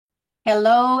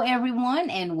Hello, everyone,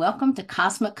 and welcome to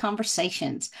Cosmic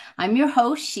Conversations. I'm your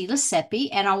host, Sheila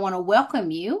Seppi, and I want to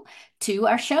welcome you to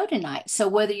our show tonight. So,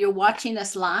 whether you're watching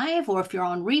us live or if you're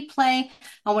on replay,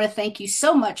 I want to thank you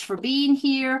so much for being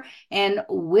here. And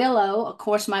Willow, of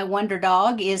course, my wonder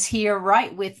dog, is here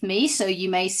right with me. So, you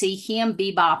may see him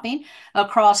bebopping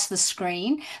across the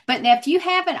screen. But now, if you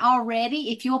haven't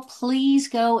already, if you'll please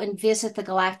go and visit the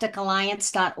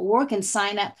galacticalliance.org and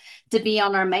sign up to be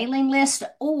on our mailing list,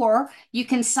 or you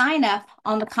can sign up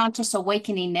on the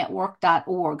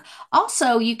consciousawakeningnetwork.org.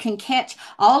 Also, you can catch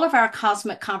all of our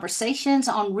cosmic conversations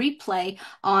on replay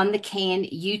on the CAN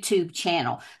YouTube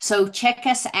channel. So check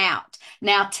us out.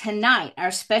 Now, tonight,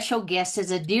 our special guest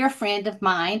is a dear friend of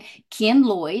mine, Ken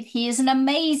Lloyd. He is an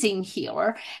amazing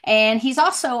healer, and he's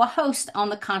also a host on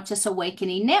the Conscious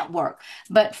Awakening Network.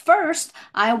 But first,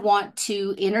 I want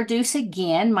to introduce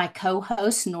again my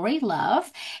co-host, Nori Love,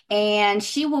 and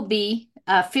she will be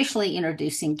officially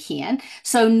introducing Ken.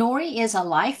 So, Nori is a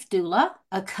life doula,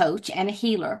 a coach, and a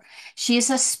healer. She is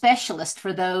a specialist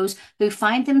for those who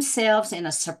find themselves in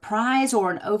a surprise or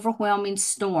an overwhelming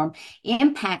storm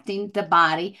impacting the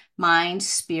body, mind,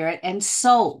 spirit, and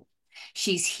soul.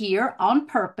 She's here on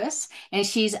purpose, and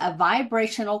she's a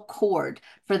vibrational cord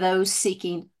for those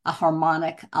seeking a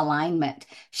harmonic alignment.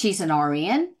 She's an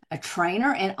RN, a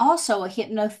trainer, and also a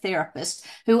hypnotherapist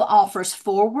who offers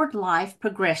forward life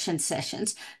progression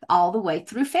sessions all the way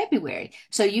through February.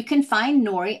 So you can find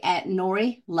Nori at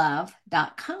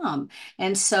norilove.com.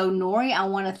 And so, Nori, I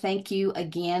want to thank you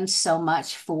again so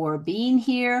much for being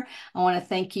here. I want to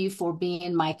thank you for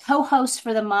being my co host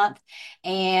for the month.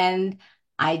 And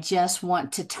I just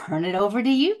want to turn it over to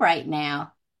you right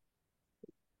now.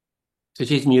 So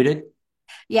she's muted.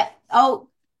 Yeah. Oh,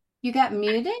 you got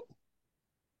muted?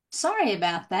 Sorry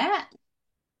about that.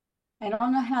 I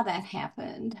don't know how that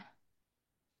happened.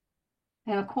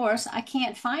 And of course, I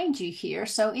can't find you here.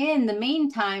 So in the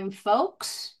meantime,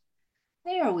 folks,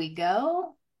 there we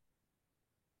go.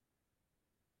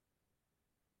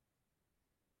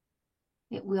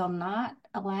 It will not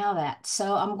allow that.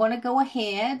 So I'm going to go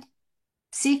ahead.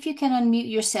 See if you can unmute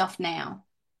yourself now.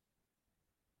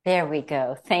 There we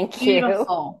go. Thank you.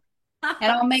 Beautiful.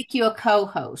 And I'll make you a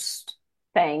co-host.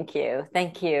 Thank you.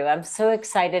 Thank you. I'm so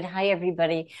excited. Hi,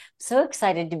 everybody. So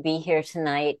excited to be here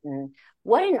tonight. And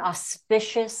what an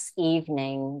auspicious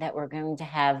evening that we're going to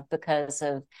have because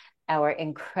of our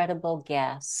incredible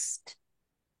guest,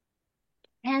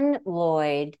 Ken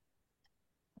Lloyd.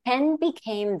 Ken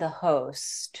became the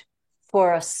host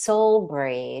for a soul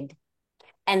braid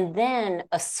and then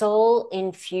a soul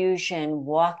infusion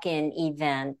walk-in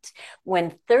event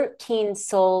when 13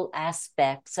 soul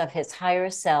aspects of his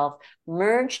higher self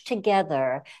merged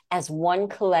together as one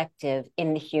collective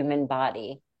in the human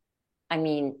body. I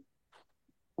mean,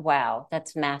 wow,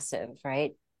 that's massive,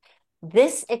 right?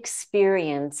 This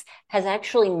experience has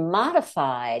actually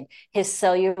modified his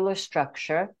cellular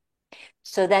structure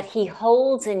so that he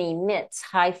holds and emits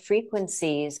high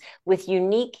frequencies with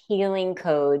unique healing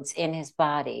codes in his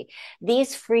body.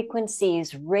 These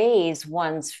frequencies raise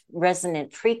one's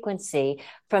resonant frequency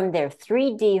from their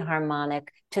 3D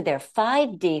harmonic to their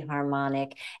 5D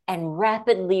harmonic and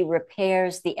rapidly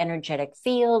repairs the energetic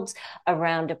fields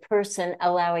around a person,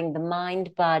 allowing the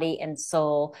mind, body, and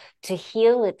soul to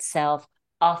heal itself,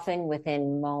 often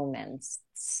within moments.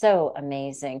 So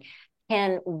amazing.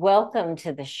 Ken, welcome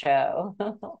to the show.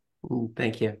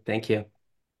 Thank you. Thank you.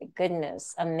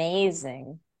 Goodness,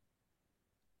 amazing.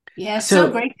 Yeah, so So,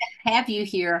 great to have you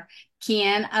here,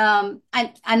 Ken.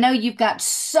 I know you've got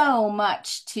so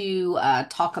much to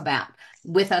talk about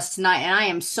with us tonight, and I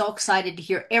am so excited to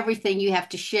hear everything you have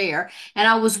to share. And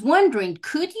I was wondering,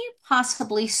 could you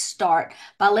possibly start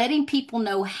by letting people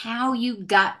know how you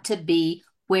got to be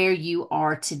where you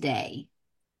are today?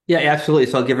 yeah, absolutely.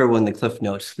 So I'll give everyone the cliff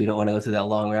notes. We don't want to go through that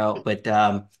long route, but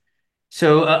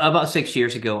so about 6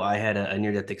 years ago, I had a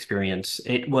near-death experience.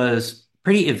 It was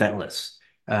pretty eventless,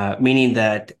 meaning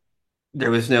that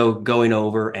there was no going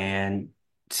over and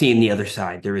seeing the other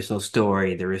side. There was no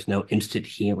story. There was no instant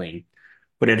healing.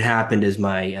 What had happened is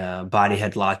my body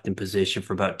had locked in position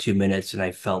for about 2 minutes, and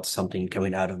I felt something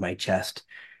coming out of my chest.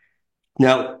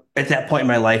 Now, at that point in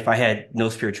my life, I had no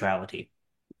spirituality.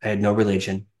 I had no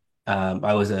religion.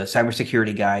 I was a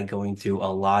cybersecurity guy going through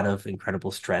a lot of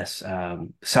incredible stress,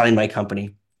 selling my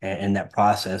company. And that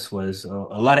process was a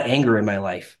lot of anger in my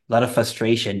life, a lot of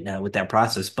frustration with that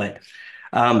process. But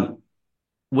um,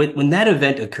 when that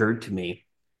event occurred to me,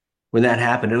 when that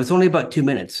happened, it was only about 2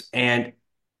 minutes. And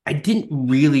I didn't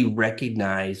really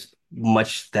recognize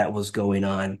much that was going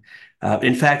on.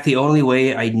 In fact, the only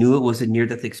way I knew it was a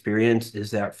near-death experience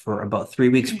is that for about 3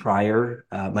 weeks prior,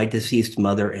 my deceased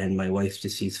mother and my wife's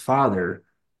deceased father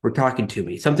were talking to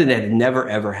me, something that had never,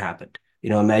 ever happened.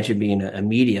 Imagine being a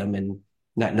medium and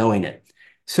not knowing it.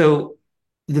 So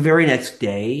the very next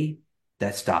day,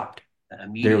 that stopped.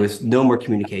 There was no more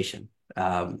communication.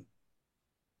 But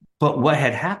what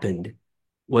had happened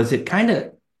was it kind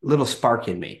of little spark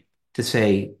in me to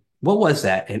say, what was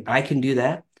that? And I can do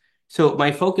that. So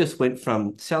my focus went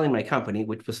from selling my company,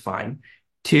 which was fine,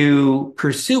 to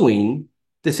pursuing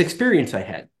this experience I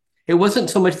had. It wasn't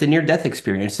so much the near-death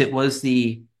experience, it was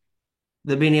the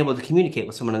being able to communicate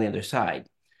with someone on the other side.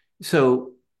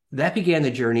 So that began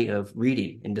the journey of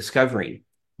reading and discovering,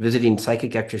 visiting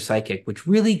psychic after psychic, which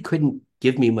really couldn't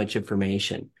give me much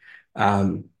information.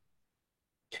 Um,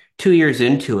 2 years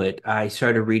into it, I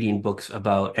started reading books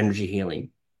about energy healing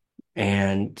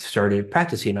and started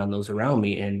practicing on those around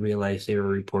me and realized they were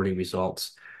reporting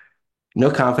results. No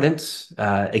confidence,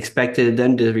 expected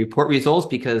them to report results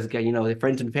because, their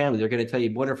friends and family, they're going to tell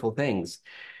you wonderful things.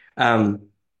 Um,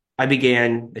 I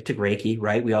took Reiki,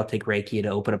 right? We all take Reiki to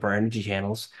open up our energy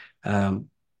channels. Um,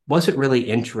 wasn't really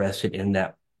interested in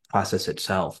that process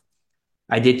itself.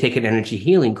 I did take an energy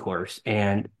healing course,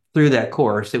 and through that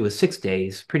course, it was 6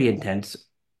 days, pretty intense.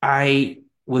 I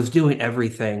was doing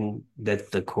everything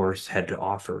that the course had to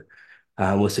offer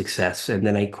with success. And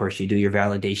then, of course, you do your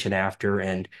validation after,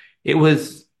 and it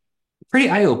was pretty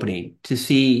eye-opening to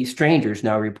see strangers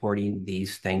now reporting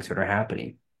these things that are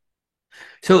happening.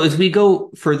 So as we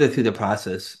go further through the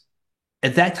process,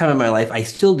 at that time in my life, I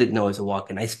still didn't know I was a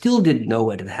walk-in. I still didn't know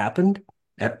what had happened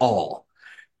at all.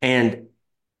 And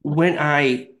when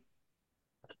I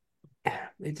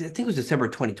think it was December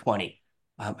 2020.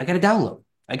 I got a download.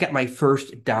 I got my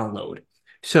first download.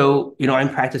 So,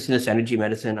 I'm practicing this energy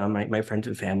medicine on my friends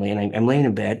and family, and I'm laying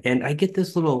in bed, and I get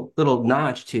this little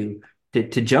notch to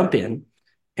jump in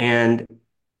and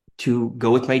to go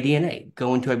with my DNA,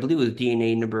 go into, I believe it was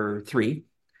DNA number 3.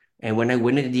 And when I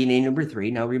went into DNA number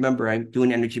 3, now remember, I'm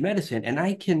doing energy medicine and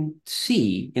I can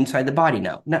see inside the body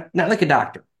now. Not like a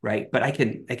doctor, right? But I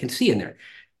can see in there.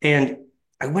 And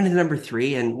I went into number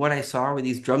 3, and what I saw were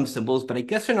these drum symbols, but I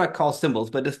guess they're not called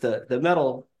symbols, but just the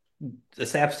metal, the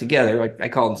saps together, I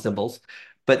call them symbols,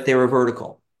 but they were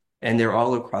vertical. And they're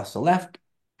all across the left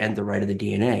and the right of the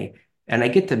DNA. And I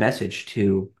get the message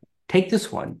to take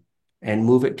this one and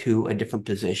move it to a different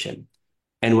position.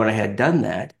 And when I had done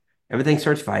that, everything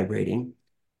starts vibrating.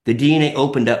 The DNA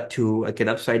opened up to like an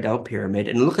upside down pyramid,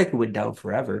 and it looked like it went down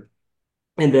forever.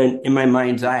 And then in my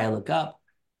mind's eye, I look up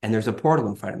and there's a portal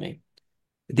in front of me.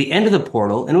 At the end of the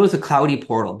portal, and it was a cloudy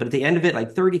portal, but at the end of it,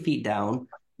 like 30 feet down,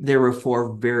 there were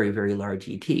 4 very, very large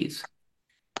ETs.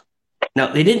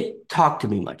 Now, they didn't talk to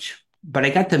me much, but I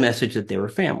got the message that they were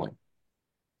family.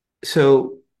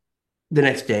 So the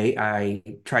next day, I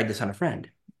tried this on a friend,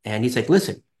 and he's like,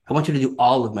 listen, I want you to do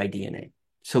all of my DNA.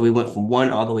 So we went from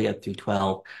 1 all the way up through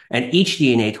 12, and each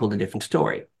DNA told a different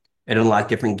story. It unlocked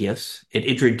different gifts. It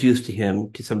introduced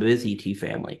him to some of his ET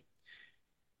family.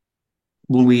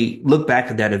 When we look back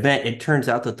at that event, it turns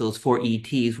out that those 4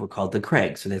 ETs were called the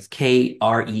Craigs, and that's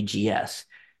Kregs.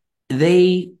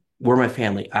 They were my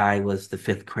family. I was the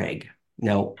 5th Craig.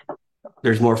 Now,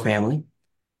 there's more family,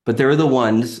 but they're the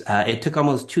ones, it took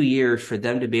almost 2 years for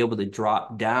them to be able to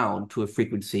drop down to a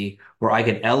frequency where I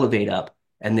could elevate up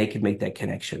and they could make that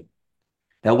connection.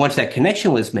 Now, once that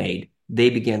connection was made,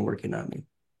 they began working on me.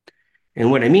 And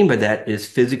what I mean by that is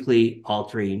physically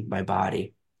altering my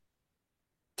body.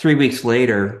 3 weeks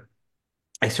later,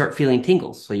 I start feeling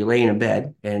tingles. So you lay in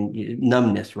bed and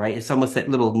numbness, right? It's almost that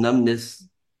little numbness,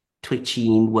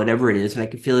 twitching, whatever it is, and I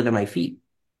could feel it in my feet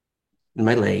and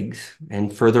my legs,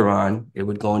 and further on, it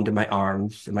would go into my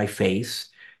arms and my face.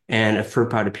 And for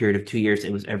about a period of 2 years,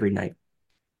 it was every night.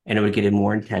 And it would get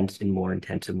more intense and more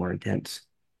intense and more intense.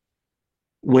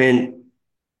 When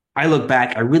I look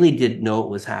back, I really didn't know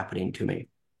what was happening to me.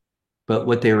 But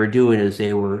what they were doing is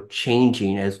they were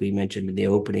changing, as we mentioned in the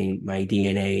opening, my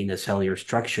DNA and the cellular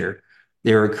structure.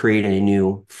 They were creating a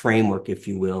new framework, if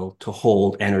you will, to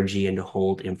hold energy and to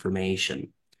hold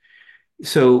information.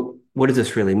 So what does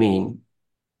this really mean?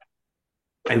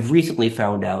 I've recently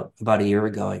found out about a year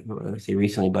ago, I say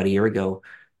recently, about a year ago,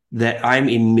 that I'm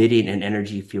emitting an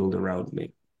energy field around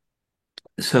me.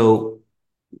 So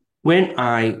when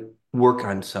I work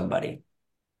on somebody,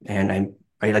 and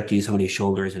I like to use somebody's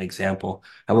shoulder as an example.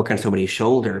 I work on somebody's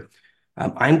shoulder.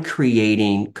 I'm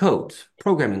creating codes,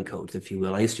 programming codes, if you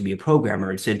will. I used to be a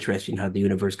programmer. It's interesting how the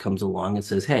universe comes along and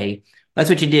says, hey, that's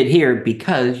what you did here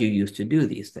because you used to do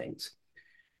these things.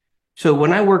 So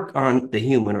when I work on the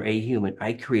human or a human,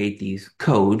 I create these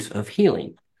codes of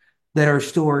healing. that are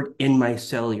stored in my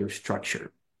cellular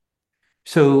structure.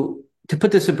 So to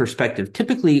put this in perspective,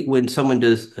 typically when someone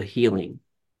does a healing,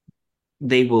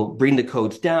 they will bring the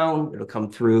codes down, it'll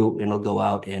come through, and it'll go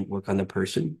out and work on the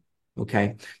person.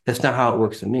 Okay. That's not how it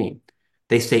works in me.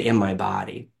 They stay in my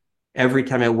body. Every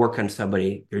time I work on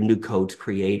somebody, there are new codes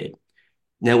created.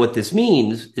 Now, what this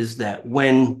means is that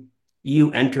when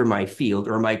you enter my field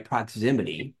or my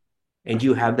proximity and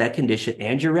you have that condition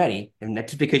and you're ready, and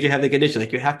that's just because you have the condition,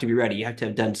 like you have to be ready, you have to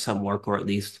have done some work or at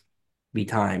least be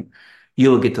time,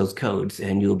 you will get those codes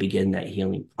and you'll begin that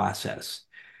healing process.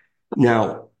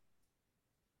 Now,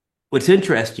 what's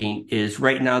interesting is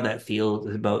right now that field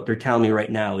is about, they're telling me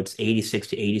right now it's 86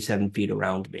 to 87 feet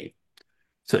around me.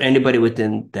 So anybody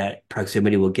within that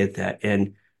proximity will get that.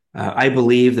 And I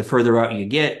believe the further out you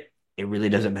get, it really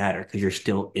doesn't matter because you're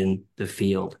still in the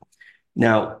field.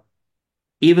 Now,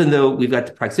 even though we've got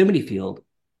the proximity field,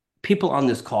 people on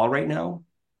this call right now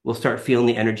will start feeling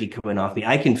the energy coming off me.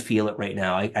 I can feel it right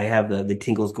now. I have the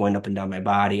tingles going up and down my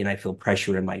body, and I feel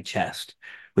pressure in my chest,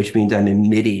 which means I'm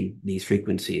emitting these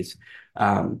frequencies.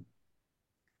 Um,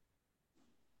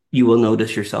 you will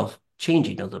notice yourself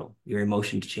changing a little, your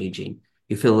emotions changing.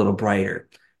 You feel a little brighter.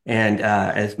 And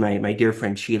as my dear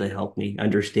friend Sheila helped me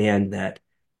understand that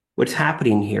what's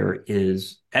happening here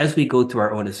is as we go through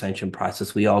our own ascension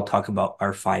process, we all talk about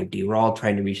our 5D. We're all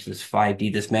trying to reach this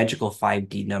 5D, this magical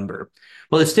 5D number.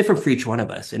 Well, it's different for each one of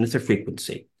us, and it's a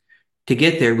frequency. To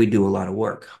get there, we do a lot of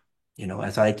work. You know,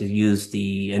 as I like to use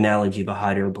the analogy of a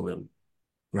hot air balloon,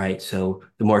 right? So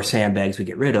the more sandbags we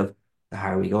get rid of, the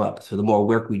higher we go up. So the more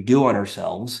work we do on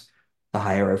ourselves, the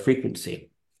higher our frequency.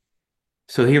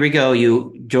 So here we go.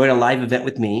 You join a live event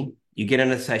with me, you get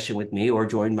in a session with me, or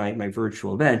join my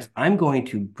virtual event. I'm going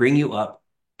to bring you up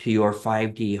to your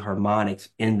 5D harmonics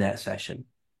in that session.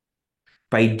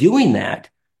 By doing that,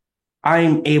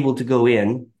 I'm able to go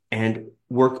in and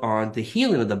work on the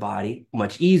healing of the body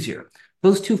much easier.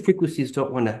 Those two frequencies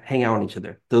don't want to hang out on each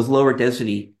other. Those lower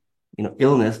density,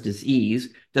 illness,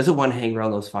 disease doesn't want to hang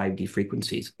around those 5D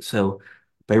frequencies. So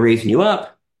by raising you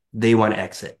up, they want to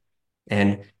exit.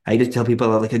 And I just tell people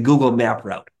like a Google map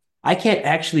route. I can't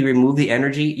actually remove the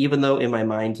energy, even though in my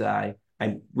mind's eye,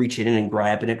 I'm reaching in and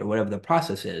grabbing it or whatever the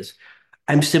process is.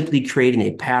 I'm simply creating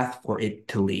a path for it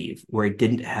to leave where it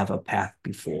didn't have a path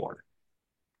before.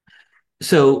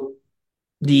 So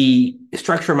the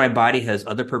structure of my body has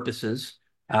other purposes.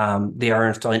 They are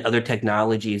installing other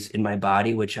technologies in my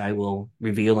body, which I will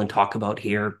reveal and talk about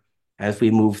here as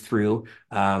we move through.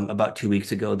 About 2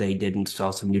 weeks ago, they did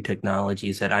install some new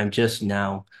technologies that I'm just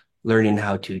now learning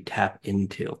how to tap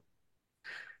into.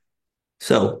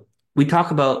 So we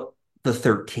talk about the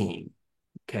 13,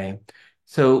 okay?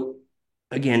 So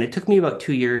again, it took me about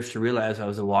 2 years to realize I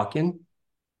was a walk-in.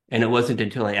 And it wasn't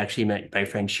until I actually met my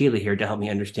friend Sheila here to help me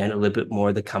understand a little bit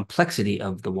more the complexity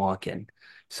of the walk-in.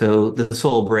 So the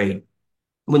soul braid,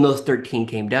 when those 13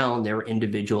 came down, there were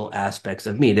individual aspects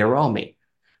of me. They were all me.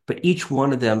 But each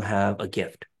one of them have a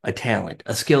gift, a talent,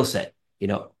 a skill set.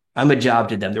 I'm a job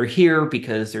to them. They're here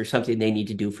because there's something they need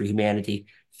to do for humanity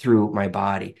through my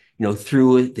body,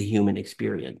 through the human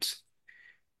experience.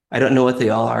 I don't know what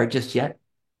they all are just yet.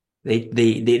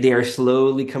 They are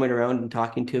slowly coming around and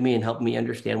talking to me and helping me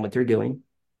understand what they're doing.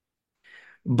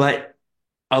 But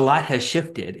a lot has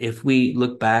shifted. If we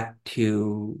look back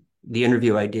to the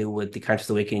interview I did with the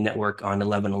Conscious Awakening Network on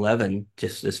 11/11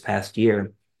 just this past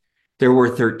year, there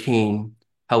were 13.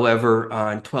 However,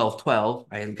 on 12/12,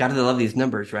 I gotta love these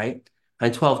numbers, right? On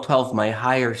 12/12, my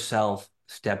higher self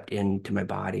stepped into my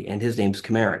body, and his name's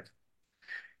Kamarik.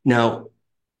 Now,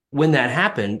 when that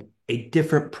happened, a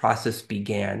different process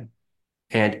began.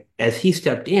 And as he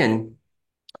stepped in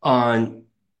on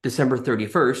December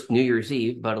 31st, New Year's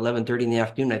Eve, about 11:30 in the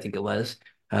afternoon, I think it was,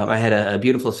 I had a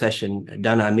beautiful session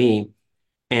done on me,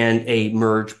 and a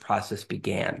merge process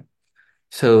began.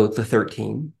 So the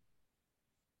 13,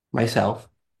 myself,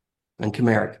 and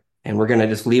Kamarik, and we're going to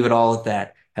just leave it all at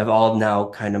that, have all now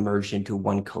kind of merged into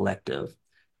one collective.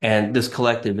 And this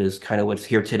collective is kind of what's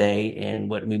here today and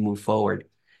what we move forward.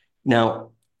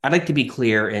 Now, I'd like to be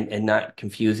clear and not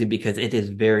confusing because it is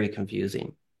very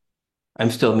confusing.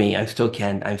 I'm still me. I'm still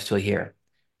Ken. I'm still here.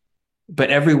 But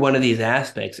every one of these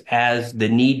aspects, as the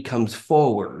need comes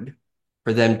forward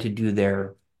for them to do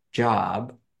their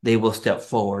job, they will step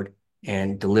forward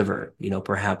and deliver.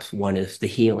 Perhaps one is the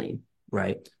healing,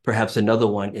 right? Perhaps another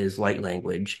one is light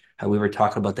language. How we were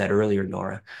talking about that earlier,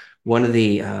 Nora. One of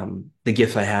the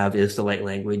gifts I have is the light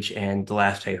language, and the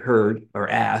last I heard or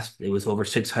asked, it was over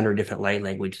 600 different light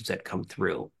languages that come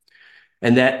through,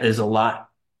 and that is a lot,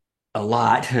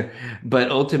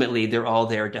 but ultimately they're all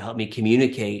there to help me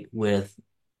communicate with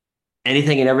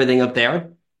anything and everything up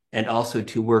there, and also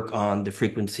to work on the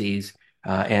frequencies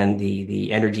and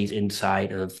the energies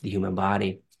inside of the human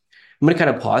body. I'm going to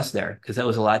kind of pause there because that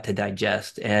was a lot to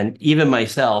digest. And even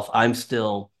myself, I'm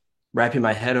still wrapping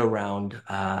my head around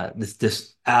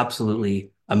this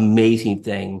absolutely amazing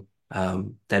thing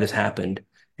that has happened.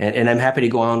 And I'm happy to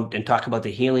go on and talk about the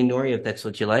healing, Nori, if that's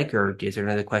what you like, or is there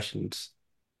any other questions?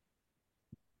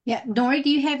 Yeah, Nori,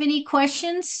 do you have any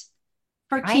questions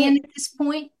for I Ken at this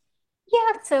point?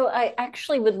 Yeah, so I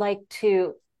actually would like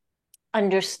to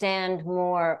understand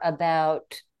more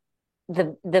about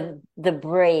the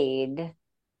braid.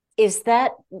 Is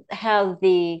that how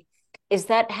the is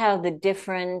that how the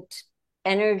different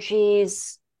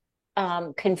energies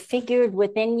configured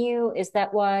within you? Is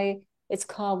that why it's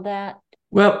called that?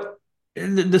 Well,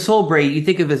 the soul braid, you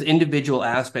think of as individual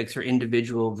aspects or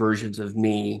individual versions of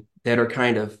me that are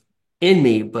kind of in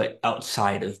me, but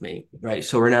outside of me, right?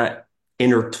 So we're not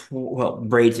well,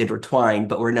 braids intertwined,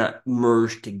 but we're not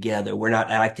merged together. We're not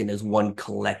acting as one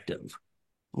collective.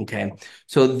 Okay.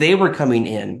 So they were coming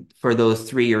in for those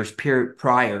 3 years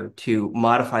prior to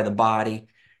modify the body,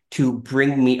 to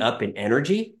bring me up in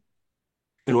energy.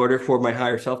 In order for my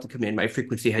higher self to come in, my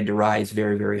frequency had to rise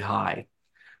very, very high.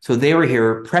 So they were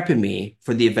here prepping me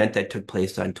for the event that took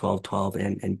place on 12/12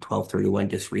 and 12/31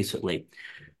 just recently.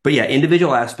 But yeah,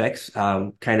 individual aspects,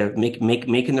 kind of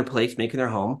making their place, making their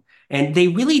home. And they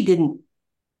really didn't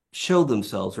show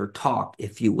themselves or talk,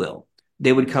 if you will.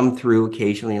 They would come through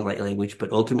occasionally in light language,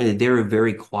 but ultimately they were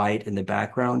very quiet in the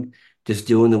background, just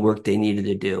doing the work they needed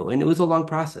to do. And it was a long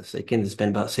process. Again, it's been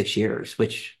about 6 years,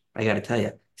 which I got to tell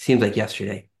you, seems like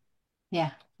yesterday.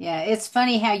 Yeah, yeah. It's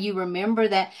funny how you remember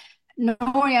that.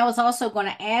 Nori, I was also going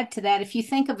to add to that. If you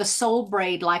think of a soul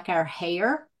braid like our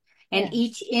hair, and Yes.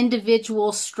 each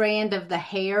individual strand of the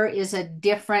hair is a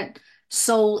different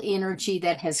soul energy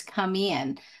that has come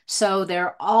in. So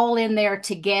they're all in there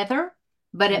together,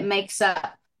 but it Mm, makes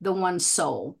up the one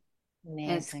soul. And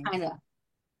it's amazing. kind of,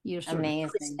 you sort of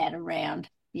twist Amazing. that around.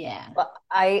 Yeah. Well,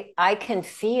 I can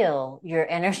feel your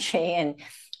energy, and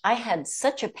I had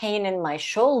such a pain in my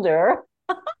shoulder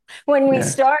when we Yeah.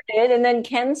 started, and then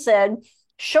Ken said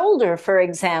shoulder, for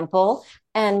example,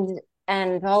 and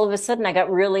and all of a sudden I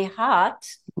got really hot,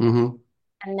 Hmm.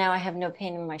 and now I have no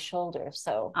pain in my shoulder.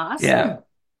 So Yeah. Awesome.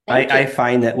 thank I you.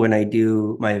 find that when I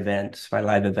do my events, my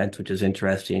live events, which is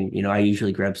interesting, I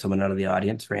usually grab someone out of the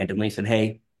audience randomly, said,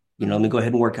 hey, let me Mhm. go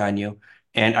ahead and work on you.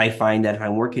 And I find that if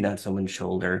I'm working on someone's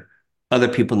shoulder, other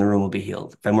people in the room will be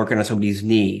healed. If I'm working on somebody's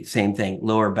knee, same thing.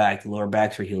 Lower back, the lower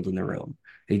backs are healed in the room.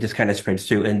 It just kind of spreads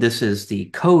through. And this is the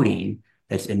coding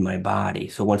that's in my body.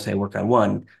 So once I work on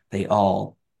one, they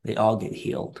all get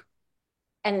healed.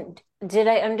 And did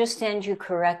I understand you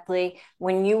correctly?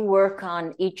 When you work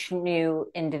on each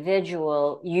new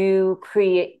individual, you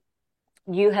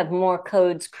have more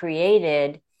codes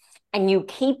created and you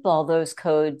keep all those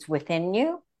codes within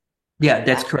you? Yeah,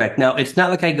 that's correct. Now, it's not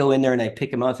like I go in there and I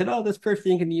pick them out and say, oh, this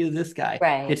person can use this guy.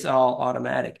 Right. It's all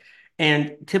automatic.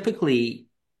 And typically,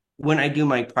 when I do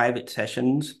my private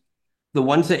sessions, the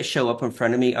ones that show up in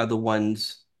front of me are the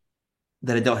ones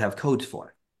that I don't have codes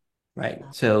for, right?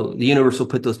 So the universe will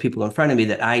put those people in front of me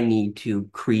that I need to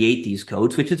create these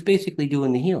codes, which is basically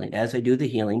doing the healing. As I do the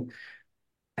healing,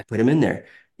 I put them in there.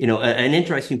 An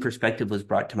interesting perspective was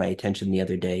brought to my attention the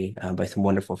other day by some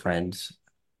wonderful friends.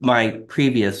 My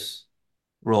previous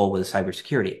role with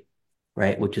cybersecurity,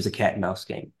 right? Which is a cat and mouse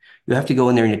game. You have to go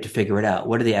in there and you have to figure it out.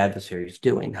 What are the adversaries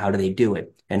doing? How do they do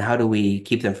it? And how do we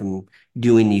keep them from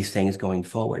doing these things going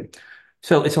forward?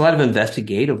 So it's a lot of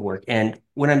investigative work. And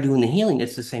when I'm doing the healing,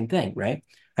 it's the same thing, right?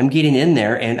 I'm getting in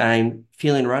there and I'm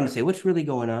feeling around to say, what's really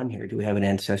going on here? Do we have an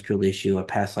ancestral issue, a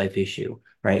past life issue,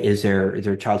 right? Is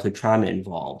there childhood trauma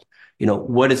involved?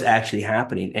 What is actually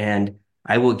happening? And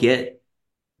I will get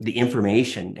the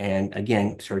information and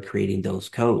again start creating those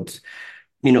codes.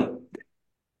 You know,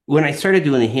 when I started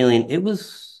doing the healing, it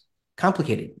was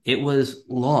complicated. It was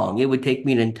long. It would take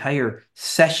me an entire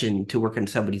session to work on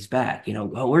somebody's back.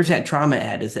 Oh, where's that trauma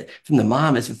at? Is it from the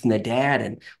mom? Is it from the dad?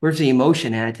 And where's the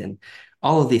emotion at? And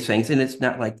all of these things. And it's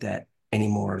not like that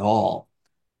anymore at all.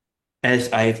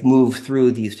 As I've moved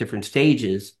through these different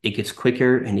stages, it gets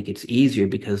quicker and it gets easier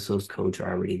because those codes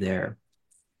are already there.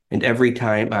 And every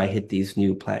time I hit these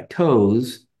new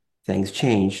plateaus, things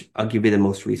change. I'll give you the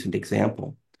most recent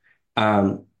example.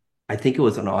 Um, I think it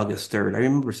was on August 3rd. I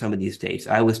remember some of these dates.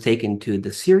 I was taken to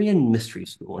the Syrian Mystery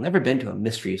School. I've never been to a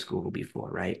mystery school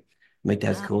before, right? I'm like,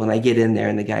 that's Wow. cool. And I get in there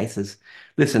and the guy says,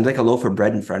 listen, there's like a loaf of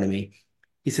bread in front of me.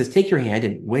 He says, take your hand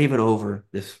and wave it over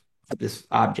this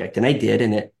object. And I did,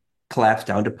 and it collapsed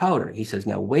down to powder. He says,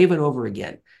 now wave it over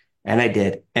again. And I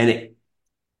did. And it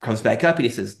comes back up and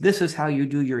he says, "This is how you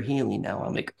do your healing now."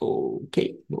 I'm like,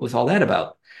 okay, what was all that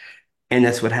about? And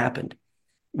that's what happened.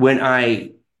 When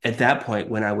I, at that point,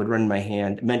 when I would run my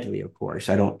hand mentally, of course,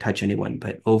 I don't touch anyone,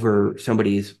 but over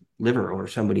somebody's liver or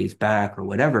somebody's back or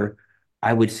whatever,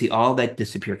 I would see all that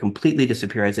disappear, completely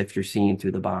disappear as if you're seeing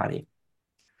through the body.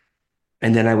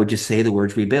 And then I would just say the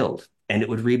words rebuild, and it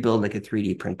would rebuild like a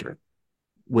 3D printer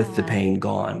with the Wow. pain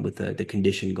gone, with the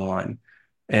condition gone.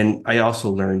 And I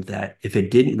also learned that if it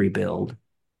didn't rebuild,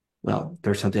 well,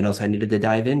 there's something else I needed to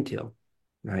dive into,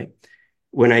 right?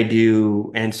 When I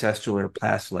do ancestral or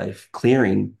past life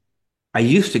clearing, I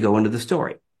used to go into the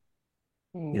story.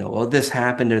 Mm. Well, this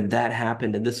happened and that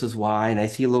happened, and this is why, and I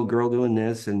see a little girl doing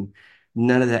this, and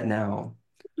none of that now.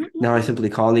 Now I simply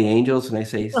call the angels and I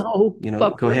say, Oh, go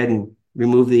Bummer. ahead and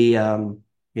remove the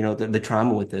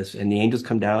trauma with this. And the angels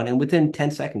come down, and within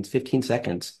 10 seconds, 15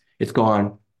 seconds, it's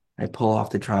gone. I pull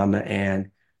off the trauma,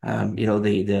 and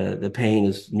the pain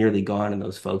is nearly gone in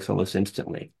those folks almost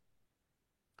instantly.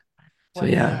 So Wow.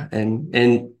 yeah,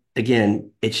 and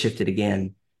again, it shifted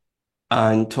again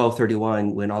on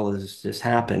 12/31 when all of this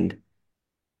happened.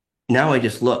 Now I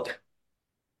just look,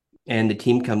 and the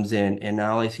team comes in, and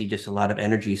now I see just a lot of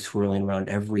energy swirling around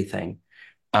everything.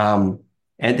 Um,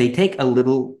 and they take a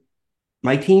little,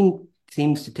 my team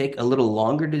seems to take a little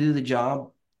longer to do the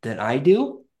job than I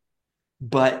do,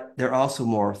 but they're also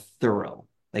more thorough.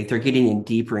 Like they're getting in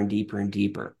deeper and deeper and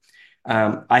deeper.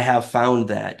 I have found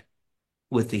that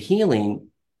with the healing,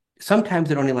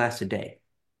 sometimes it only lasts a day.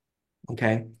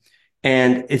 Okay.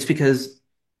 And it's because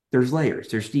there's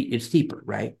layers. It's deeper,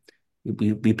 right?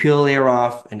 We peel a layer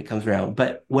off and it comes around.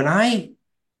 But when I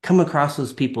come across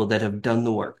those people that have done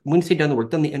the work, when you say done the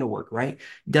work, done the inner work, right?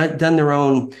 Done their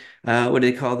own, what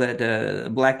do they call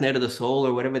that? Black night of the soul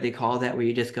or whatever they call that, where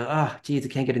you just go, oh, geez, it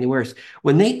can't get any worse.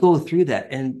 When they go through that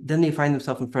and then they find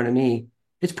themselves in front of me,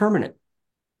 it's permanent.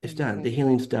 It's done. The Mhm.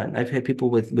 healing's done. I've had people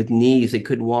with knees that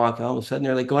couldn't walk. All of a sudden,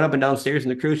 they're like going up and down stairs in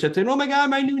the cruise ship saying, "Oh my God,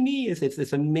 my new knee!"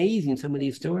 It's amazing. Some of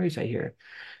these stories I hear,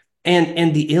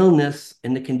 and the illness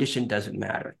and the condition doesn't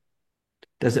matter.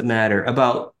 Doesn't matter.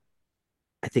 About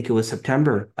I think it was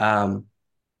September. I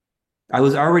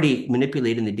was already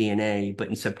manipulating the DNA, but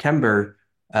in September,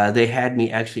 they had me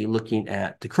actually looking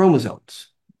at the chromosomes,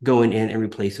 going in and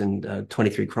replacing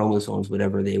 23 chromosomes,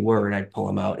 whatever they were, and I'd pull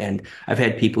them out. And I've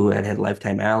had people who had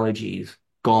lifetime allergies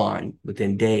gone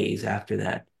within days after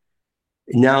that.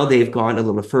 Now they've gone a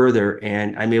little further,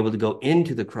 and I'm able to go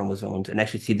into the chromosomes and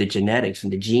actually see the genetics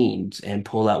and the genes and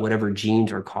pull out whatever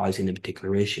genes are causing the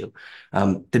particular issue.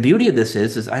 The beauty of this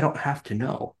is I don't have to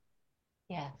know.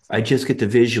 Yes. I just get the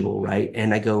visual, right?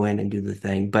 And I go in and do the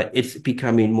thing, but it's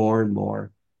becoming more and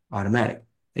more automatic.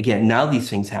 Again, now these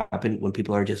things happen when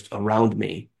people are just around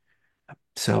me.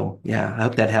 So yeah, I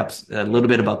hope that helps a little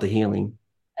bit about the healing.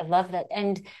 I love that.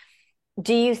 And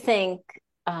do you think,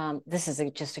 this is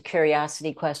just a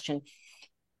curiosity question,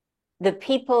 the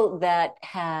people that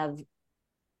have,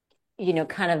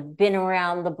 kind of been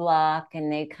around the block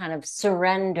and they kind of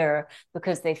surrender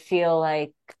because they feel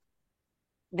like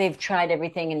they've tried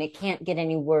everything and it can't get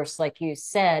any worse, like you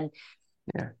said,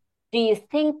 Yeah. do you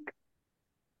think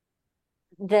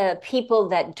the people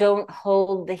that don't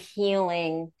hold the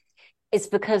healing is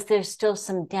because there's still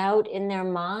some doubt in their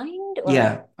mind or?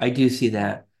 Yeah, I do see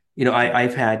that.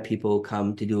 I've had people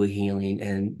come to do a healing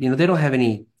and they don't have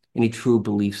any true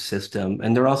belief system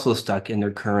and they're also stuck in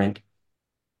their current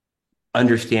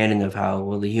understanding of how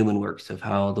well the human works, of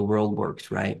how the world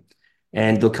works, right?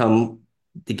 And they'll come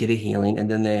to get a healing, and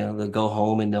then they'll go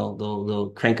home and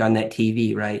they'll crank on that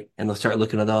TV, right? And they'll start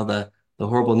looking at all the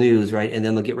horrible news, right? And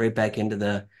then they'll get right back into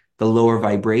the lower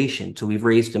vibration. So we've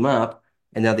raised them up,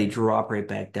 and now they drop right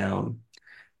back down.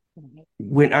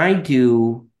 When I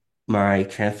do my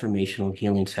transformational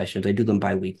healing sessions, I do them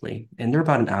bi-weekly, and they're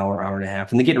about an hour, hour and a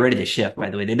half. And they're getting ready to shift, by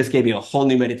the way. They just gave me a whole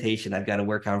new meditation I've got to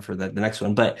work on for the next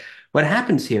one. But what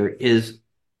happens here is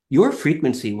your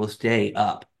frequency will stay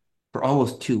up for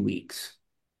almost 2 weeks.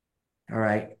 All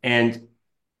right. And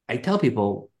I tell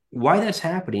people why that's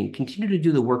happening, continue to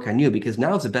do the work on you because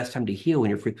now is the best time to heal when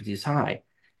your frequency is high.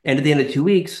 And at the end of 2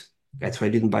 weeks, that's why I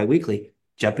do them bi-weekly,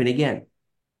 jump in again,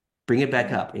 bring it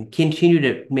back up and continue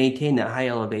to maintain that high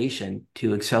elevation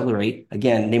to accelerate.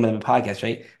 Again, name of the podcast,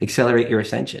 right? Accelerate your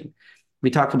ascension. We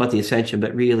talked about the ascension,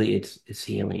 but really it's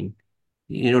healing.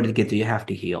 In order to get there, you have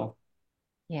to heal.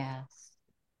 Yes,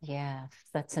 yes,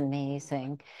 that's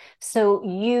amazing. So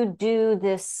you do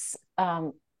this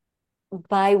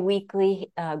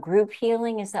bi-weekly group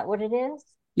healing, is that what it is?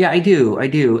 Yeah, I do. I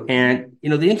do. And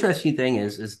the interesting thing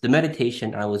is the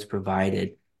meditation I was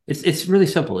provided, it's really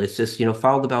simple. It's just,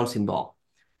 follow the bouncing ball.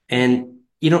 Mhm. And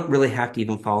you don't really have to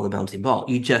even follow the bouncing ball.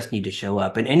 You just need to show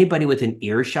up. And anybody with an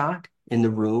earshot in the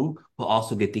room will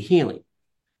also get the healing.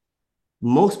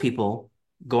 Most people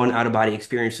go on out of body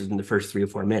experiences in the first 3 or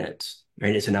 4 minutes,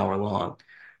 right? It's an hour long.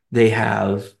 They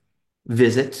have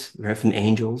visits, right, from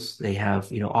angels. They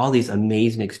have, all these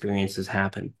amazing experiences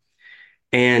happen.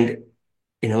 And,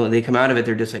 they come out of it,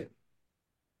 they're just like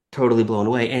totally blown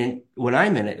away. And when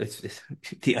I'm in it, it's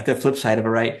the flip side of it,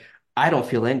 right? I don't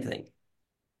feel anything.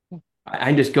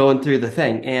 I'm just going through the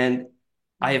thing. And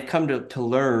I have come to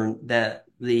learn that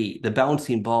the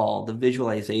bouncing ball, the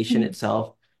visualization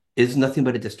itself is nothing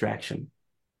but a distraction.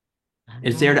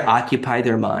 It's there to Ah. occupy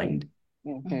their mind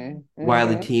Mhm, while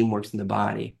the mhm. team works in the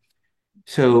body.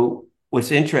 So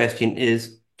what's interesting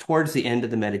is towards the end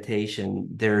of the meditation,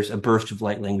 there's a burst of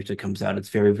light language that comes out. It's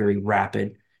very, very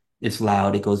rapid. It's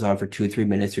loud. It goes on for 2 or 3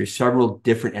 minutes. There's several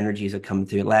different energies that come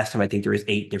through. Last time, I think there was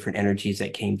 8 different energies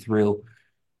that came through.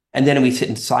 And then we sit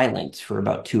in silence for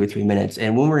about 2 or 3 minutes.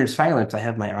 And when we're in silence, I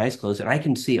have my eyes closed and I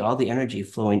can see all the energy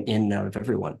flowing in and out of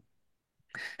everyone.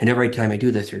 And every time I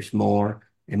do this, there's more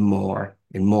and more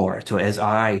and more. So as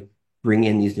I bring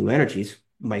in these new energies,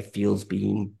 my field's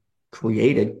being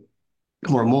created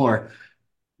more and more.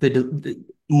 The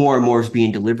more and more is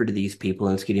being delivered to these people,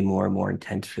 and it's getting more and more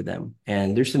intense for them.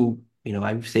 And there's some,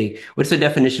 I would say, what's the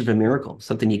definition of a miracle?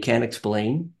 Something you can't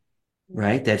explain,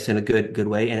 right? That's in a good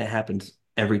way, and it happens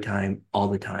every time, all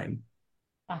the time.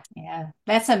 Ah, Yeah,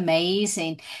 that's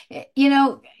amazing.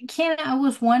 Ken, I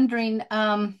was wondering,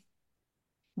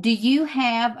 do you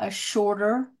have a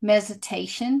shorter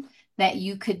meditation that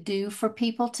you could do for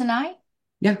people tonight?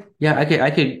 Yeah, yeah.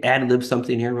 I could ad lib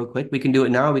something here real quick. We can do it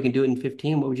now. We can do it in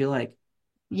 15. What would you like?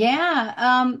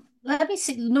 Yeah, let me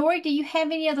see. Lori, do you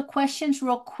have any other questions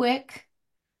real quick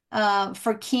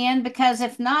for Ken? Because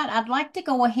if not, I'd like to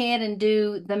go ahead and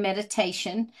do the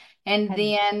meditation and and-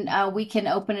 then we can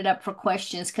open it up for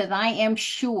questions because I am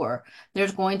sure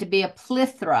there's going to be a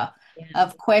plethora yeah.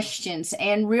 of questions.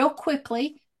 And real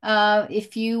quickly,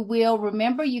 if you will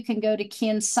remember, you can go to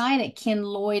Ken's site at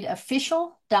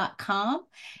kenlloydofficial.com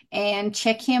and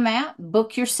check him out,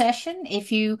 book your session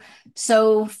if you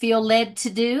so feel led to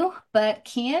do. But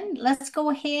Ken, let's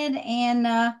go ahead and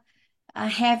I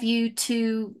have you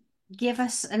to give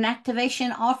us an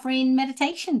activation offering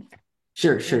meditation.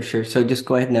 Sure, sure, sure. So just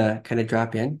go ahead and kind of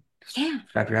drop in. Just Yeah.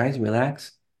 drop your eyes and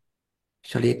relax.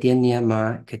 Shalitia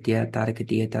niyama katia tara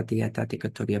katia tatia tati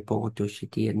katoria pogoto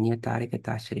shitia nia tara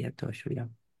katasharia toshuria.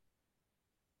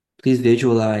 Please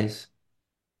visualize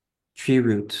tree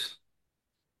roots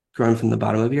growing from the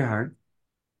bottom of your heart,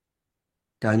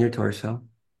 down your torso,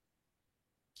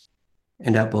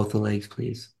 and up both the legs,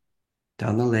 please.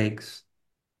 Down the legs,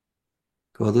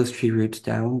 grow those tree roots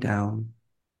down, down,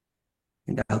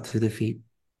 and out through the feet.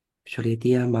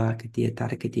 Shalitia ma katia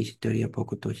tara katia shitoria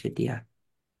pogoto shitia.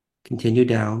 Continue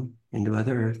down into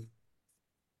Mother Earth,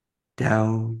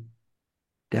 down,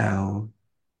 down,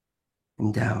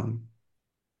 and down,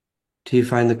 till you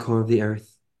find the core of the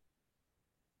earth.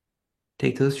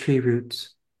 Take those tree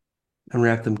roots and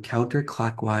wrap them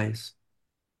counterclockwise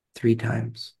 3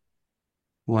 times.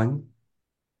 1,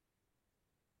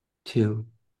 2,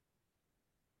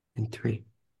 and 3.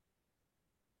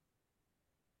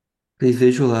 Please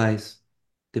visualize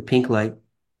the pink light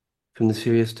from the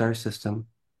Sirius star system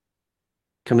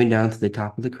coming down to the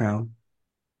top of the crown,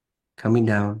 coming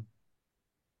down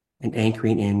and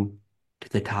anchoring in to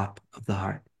the top of the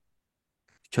heart.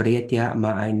 Grow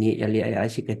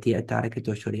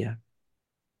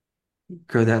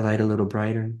that light a little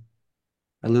brighter,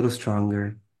 a little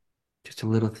stronger, just a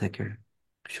little thicker.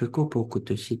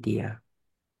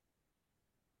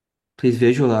 Please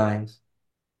visualize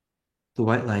the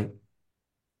white light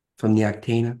from the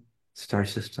Octana star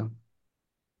system.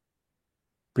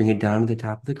 Bring it down to the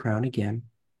top of the crown again.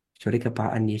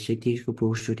 And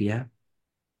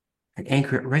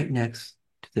anchor it right next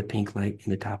to the pink light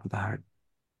in the top of the heart.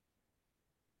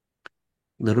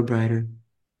 A little brighter, a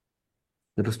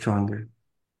little stronger,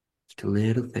 just a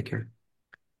little thicker.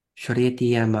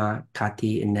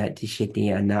 Kati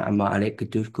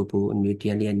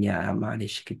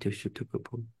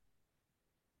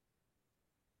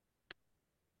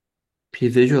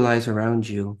Please visualize around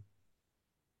you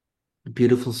a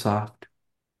beautiful, soft,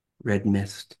 red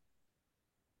mist.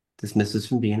 This mist is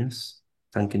from Venus.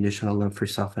 It's unconditional love for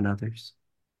self and others.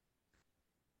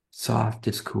 Soft,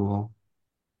 it's cool.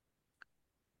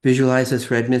 Visualize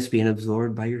this red mist being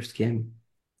absorbed by your skin.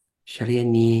 A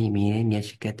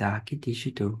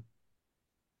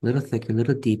little thicker, a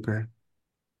little deeper.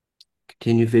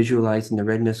 Continue visualizing the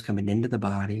red mist coming into the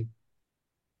body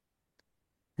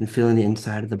and filling the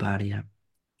inside of the body up.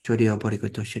 Shodio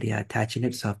Borikoto Sharia attaching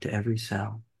itself to every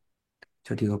cell.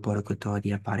 Shodio Borikoto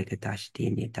Dia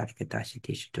Parikatashi Nia Tarikatashi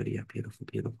Tishutoria. Beautiful,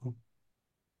 beautiful.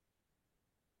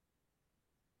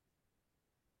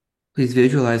 Please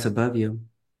visualize above you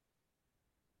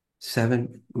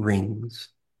 7 rings.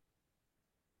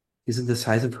 These are the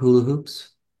size of hula hoops,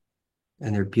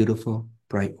 and they're beautiful,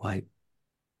 bright white.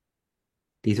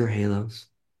 These are halos.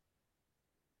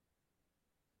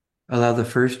 Allow the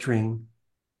first ring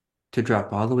to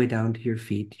drop all the way down to your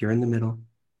feet. You're in the middle.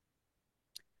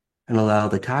 And allow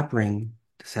the top ring,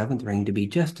 the 7th ring, to be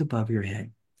just above your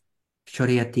head.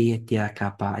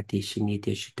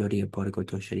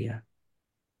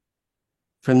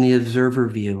 From the observer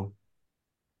view,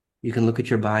 you can look at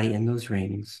your body in those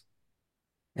rings,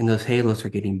 and those halos are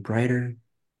getting brighter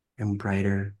and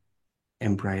brighter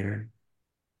and brighter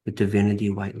with divinity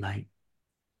white light.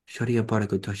 Just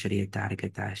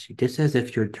as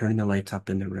if you're turning the lights up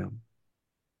in the room.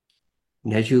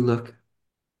 And as you look,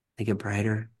 they get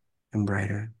brighter and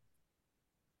brighter.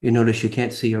 You notice you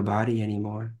can't see your body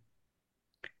anymore.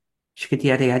 The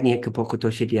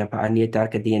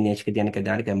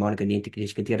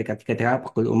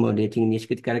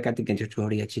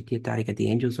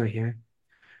angels are here.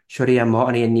 They've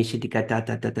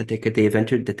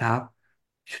entered the top.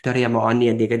 They are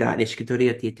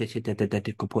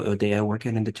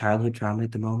working on the childhood trauma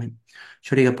at the moment.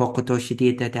 They're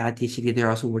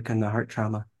also working on the heart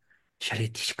trauma.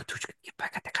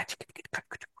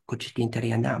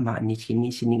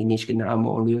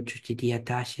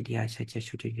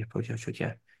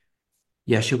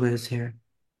 Yeshua is here.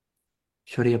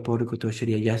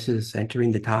 Yes is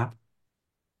entering the top.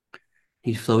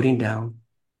 He's floating down.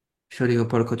 It's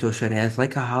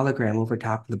like a hologram over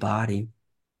top of the body.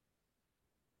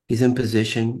 He's in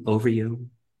position over you.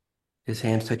 His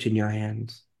hands touching your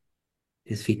hands.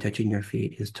 His feet touching your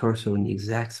feet. His torso in the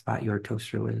exact spot your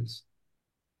torso is.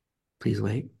 Please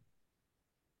wait.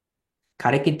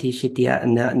 He's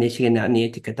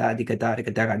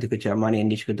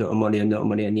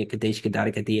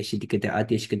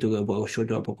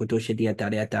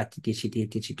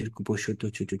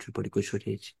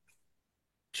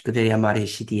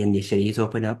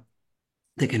open up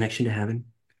the connection to heaven.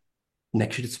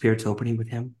 Connection to spirits opening with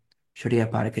him. So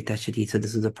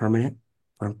this is a permanent.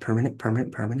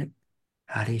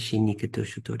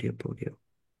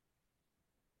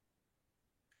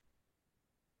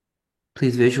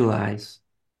 Please visualize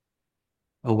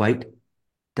a white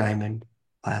diamond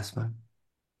plasma.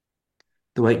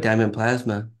 The white diamond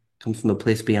plasma comes from a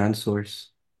place beyond source.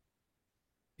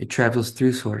 It travels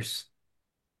through source.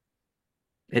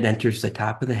 It enters the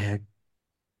top of the head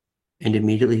and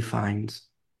immediately finds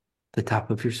the top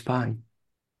of your spine.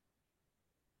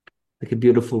 Like a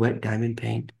beautiful wet diamond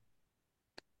paint,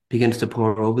 begins to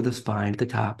pour over the spine to the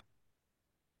top,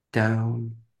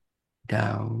 down,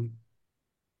 down,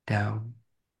 down.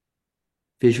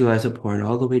 Visualize it pouring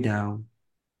all the way down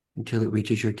until it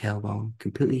reaches your tailbone,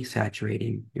 completely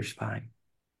saturating your spine.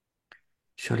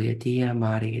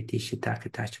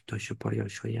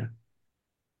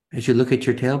 As you look at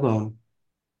your tailbone,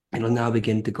 it'll now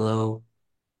begin to glow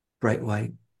bright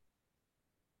white.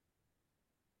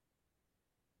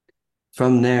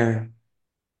 From there,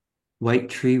 white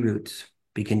tree roots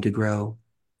begin to grow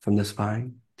from the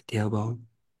spine to tailbone.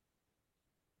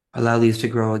 Allow these to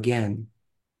grow again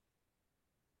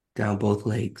down both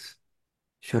legs.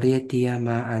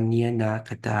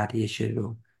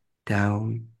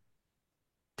 Down,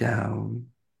 down,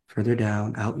 further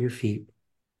down, out your feet.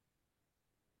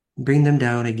 Bring them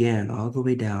down again, all the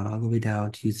way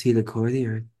down till you see the core of the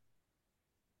earth.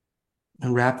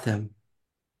 And wrap them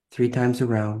 3 times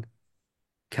around,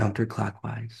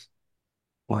 counterclockwise.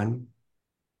 1,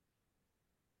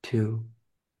 2,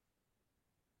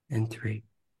 and 3.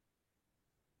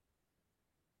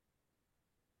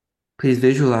 Please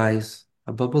visualize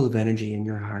a bubble of energy in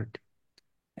your heart.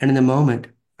 And in a moment,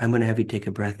 I'm going to have you take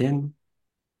a breath in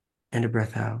and a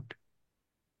breath out.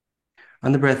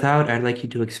 On the breath out, I'd like you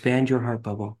to expand your heart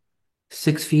bubble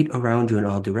 6 feet around you in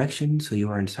all directions so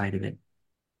you are inside of it.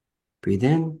 Breathe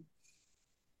in,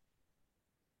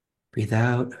 breathe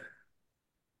out,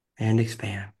 and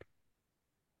expand.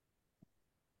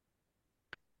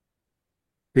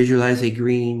 Visualize a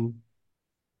green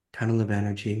tunnel of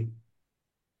energy.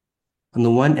 On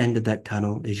the one end of that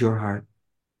tunnel is your heart.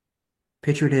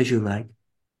 Picture it as you like,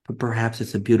 but perhaps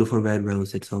it's a beautiful red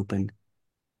rose that's opened.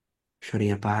 On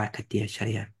the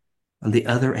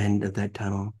other end of that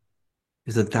tunnel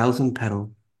is a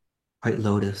 1,000-petal white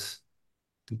lotus,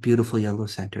 the beautiful yellow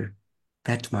center.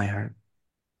 That's my heart.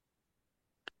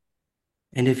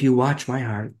 And if you watch my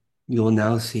heart, you will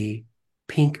now see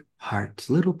pink hearts,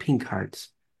 little pink hearts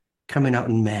coming out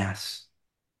in mass.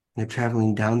 And they're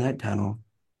traveling down that tunnel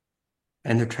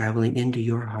and they're traveling into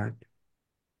your heart.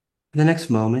 For the next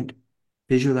moment,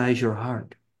 visualize your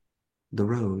heart, the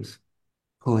rose,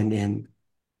 pulling in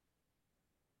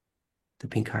the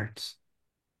pink hearts.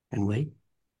 And wait.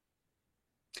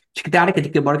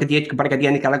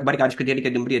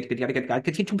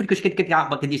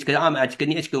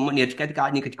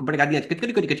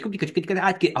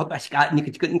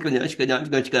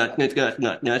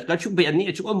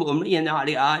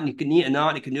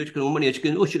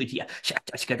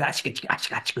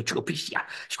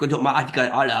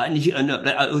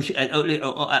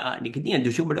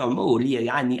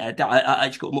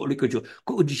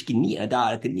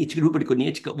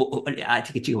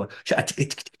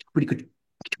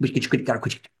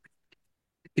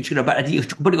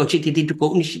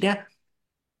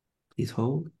 Please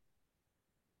hold.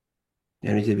 The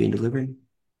energy being delivered.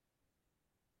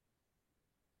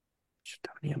 Just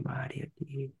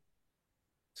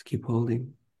keep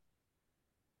holding.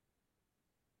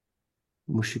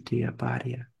 We're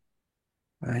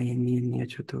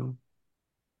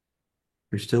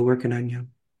still working on you.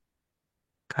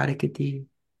 Karikati.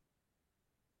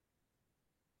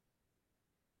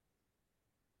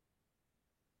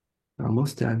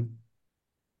 Almost done.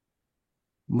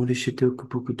 Just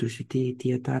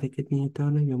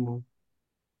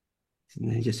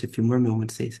a few more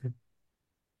moments, Cesar.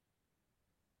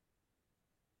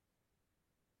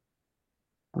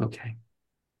 Okay.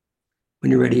 When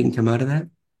you're ready, you can come out of that.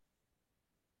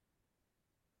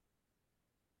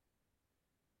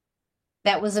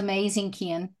 That was amazing,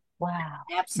 Ken. Wow.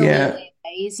 Yeah. Absolutely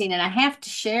amazing. And I have to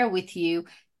share with you,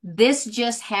 this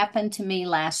just happened to me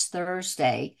last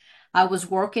Thursday. I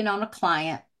was working on a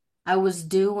client. I was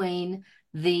doing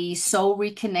the soul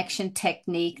reconnection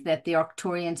technique that the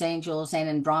Arcturians, angels,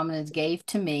 and Andromedans gave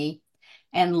to me.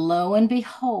 And lo and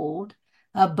behold,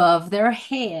 above their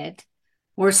head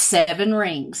were seven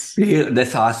rings. Yeah,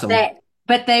 that's awesome.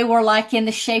 But they were like in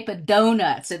the shape of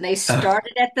donuts, and they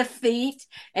started at the feet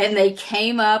and they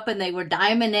came up and they were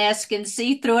diamond-esque and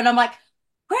see-through. And I'm like,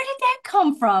 where did that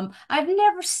come from? I've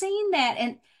never seen that.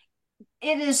 And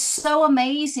it is so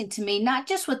amazing to me, not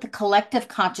just with the collective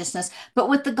consciousness, but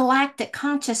with the galactic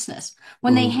consciousness.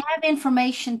 When they Mhm. have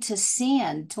information to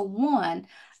send to one,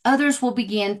 others will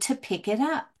begin to pick it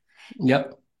up.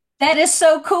 Yep. That is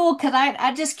so cool because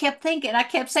I just kept thinking, I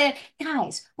kept saying,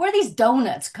 guys, where are these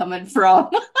donuts coming from?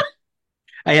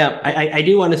 I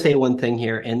do want to say one thing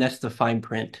here, and that's the fine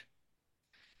print.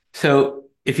 So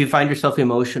if you find yourself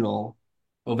emotional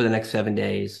over the next 7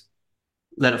 days,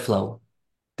 let it flow.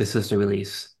 This is the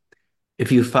release.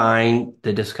 If you find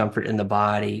the discomfort in the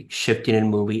body shifting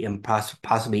and moving and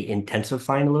possibly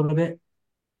intensifying a little bit,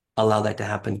 allow that to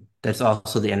happen. That's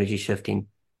also the energy shifting.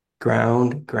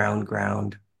 Ground, ground,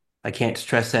 ground. I can't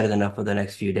stress that enough for the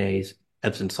next few days.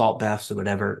 Epsom salt baths or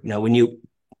whatever. Now, when you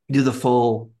do the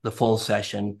full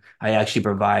session, I actually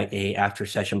provide a after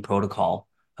session protocol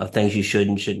of things you should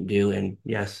and shouldn't do. And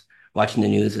yes, watching the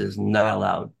news is not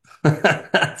allowed.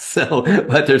 So,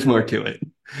 but there's more to it.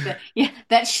 Yeah,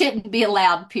 that shouldn't be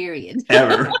allowed, period.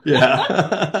 Ever. Yeah.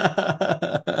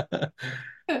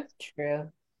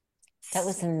 True. That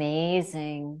was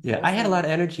amazing. Yeah, That I was had a lot of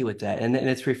amazing. energy with that, and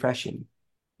it's refreshing.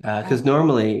 Because Oh,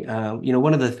 normally,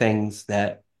 one of the things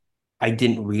that I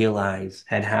didn't realize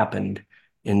had happened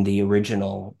in the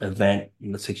original event,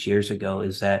 6 years ago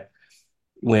is that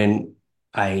when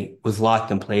I was locked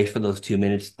in place for those 2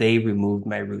 minutes, they removed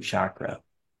my root chakra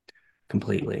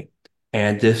completely.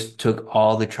 And this took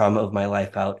all the trauma of my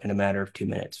life out in a matter of 2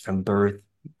 minutes from birth,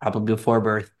 probably before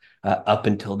birth, up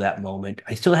until that moment.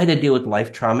 I still had to deal with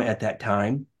life trauma at that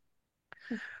time,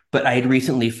 but I had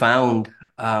recently found,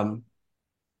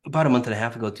 about a month and a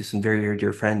half ago to some very, very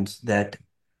dear friends that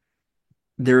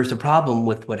there was a problem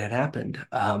with what had happened.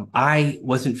 I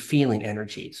wasn't feeling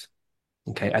energies.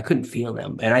 Okay. I couldn't feel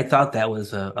them. And I thought that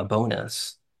was a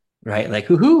bonus, right? Like,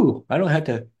 hoo-hoo, I don't have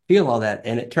to feel all that.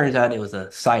 And it turns out it was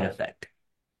a side effect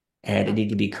and it oh, needed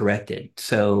to be corrected.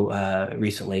 So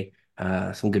recently,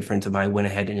 some good friends of mine went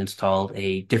ahead and installed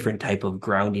a different type of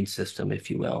grounding system,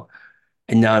 if you will.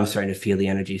 And now I'm starting to feel the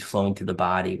energy flowing through the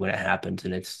body when it happens,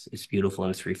 and it's beautiful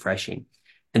and it's refreshing.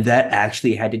 And that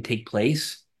actually had to take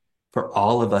place for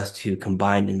all of us to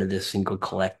combine into this single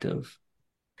collective.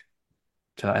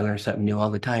 So I learn something new all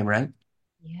the time, right?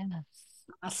 yes.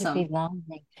 Keep Awesome.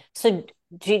 evolving. So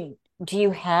do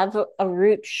you have a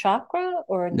root chakra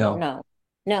or No, no?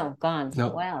 No, gone. no,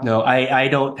 Wow. no. I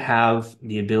don't have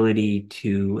the ability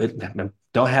to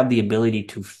don't have the ability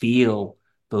to feel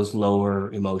those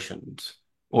lower emotions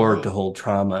or to Right. hold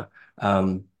trauma.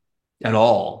 um, at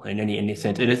all in any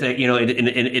sense. And it's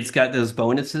it's got those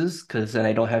bonuses because then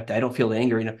I don't feel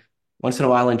anger. Once in a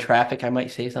while in traffic, I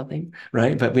might say something,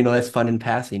 right? But we know that's fun in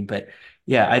passing. But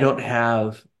yeah, I don't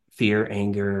have fear,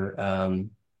 anger,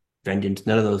 vengeance,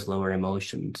 none of those lower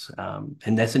emotions,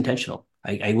 and that's intentional.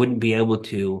 I wouldn't be able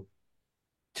to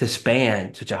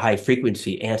span such a high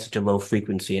frequency and such a low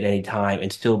frequency at any time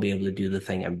and still be able to do the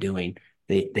thing I'm doing.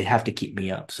 They have to keep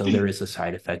me up. So there is a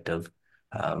side effect of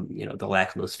the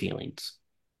lack of those feelings.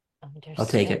 I'll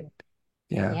take Understood. it.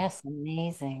 Yeah. Yes,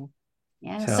 amazing.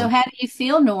 Yeah. So So how do you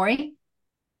feel, Nori?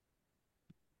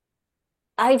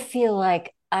 I feel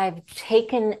like I've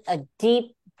taken a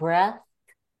deep breath,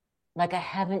 like I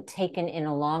haven't taken in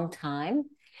a long time.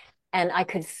 And I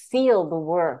could feel the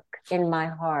work in my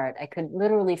heart. I could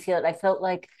literally feel it. I felt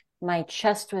like my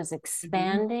chest was Mhm.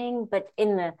 expanding, but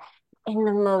in the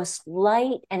most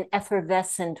light and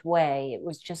effervescent way. It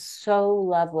was just so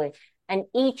lovely. And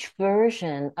each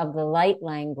version of the light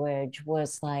language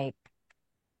was like,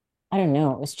 I don't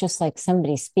know, it was just like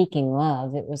somebody speaking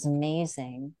love. It was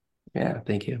amazing. yeah,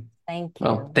 thank you. Thank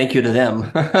Well, you. thank you to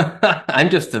them. I'm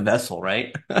just the vessel,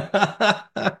 right?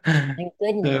 Thank So,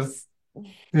 goodness.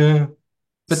 yeah.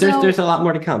 But there's So a lot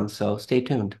more to come, so stay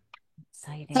tuned. So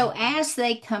Exciting. as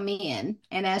they come in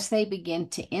and as they begin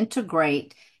to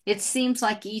integrate, it seems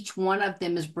like each one of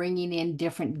them is bringing in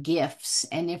different gifts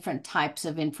and different types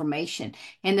of information,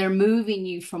 and they're moving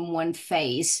you from one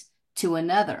phase to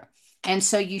another. And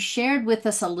so you shared with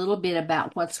us a little bit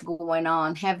about what's going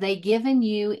on. Have they given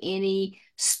you any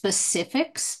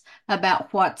specifics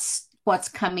about what's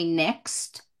coming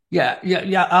next? Yeah.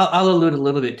 I'll allude a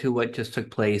little bit to what just took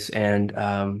place, and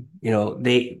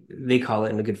they call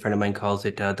it, and a good friend of mine calls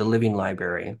it the living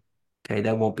library. Okay,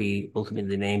 that won't be ultimately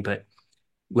the name, but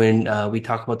when we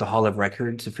talk about the Hall of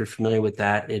Records, if you're familiar with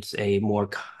that, it's a more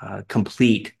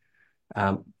complete,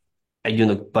 um,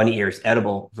 the bunny ears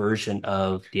edible version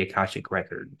of the Akashic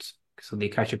Records. So the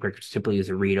Akashic Records typically is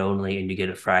a read only, and you get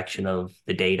a fraction of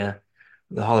the data.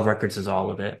 The Hall of Records is all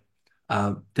of it.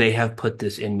 They have put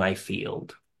this in my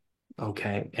field.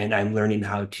 Okay. And I'm learning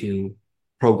how to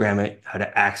program it, how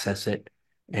to access it,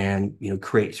 and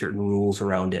create certain rules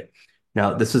around it.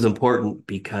 Now, this is important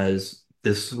because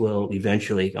this will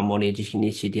eventually, this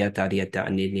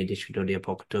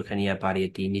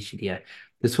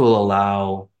will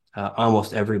allow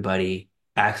almost everybody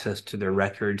access to their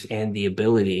records and the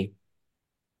ability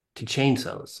to change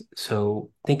those.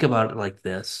 So think about it like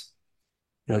this.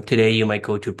 Today you might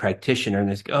go to a practitioner and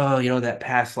it's, oh, that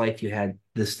past life you had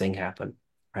this thing happen,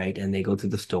 right? And they go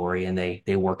through the story and they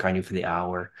work on you for the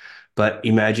hour. But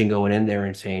imagine going in there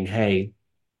and saying, hey,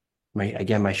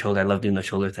 my shoulder, I love doing the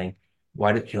shoulder thing.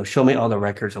 Why did show me all the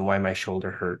records on why my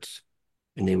shoulder hurts?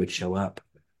 And they would show up.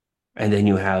 And then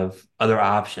you have other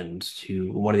options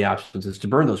one of the options is to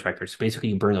burn those records. Basically,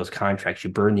 you burn those contracts, you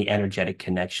burn the energetic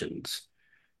connections.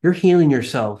 You're healing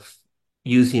yourself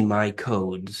using my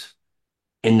codes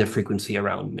in the frequency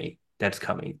around me that's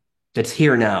coming. That's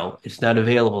here now. It's not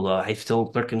available though. I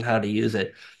still learning how to use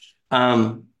it.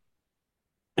 Um,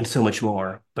 and so much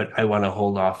more. But I want to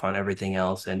hold off on everything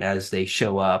else. And as they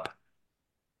show up,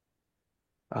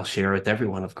 I'll share with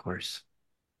everyone, of course.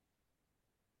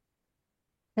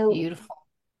 So Beautiful.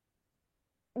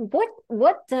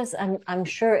 what does I'm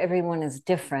sure everyone is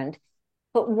different,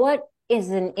 but what is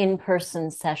an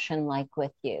in-person session like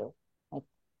with you? Like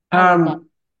how would that Um,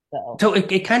 go? So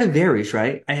it kind of varies,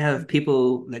 right? I have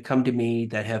people that come to me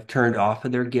that have turned off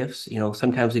of their gifts.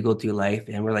 Sometimes we go through life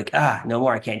and we're like, no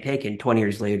more, I can't take it. And 20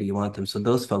 years later, you want them. So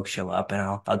those folks show up and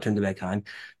I'll turn them back on.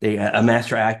 A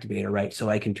master activator, right? So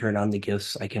I can turn on the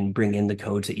gifts. I can bring in the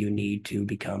codes that you need to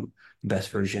become the best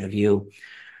version of you.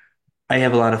 I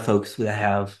have a lot of folks that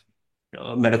have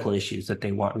medical issues that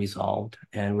they want resolved,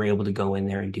 and we're able to go in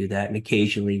there and do that. And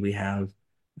occasionally we have,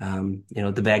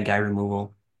 the bad guy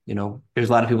removal. There's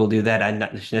a lot of people do that. I'm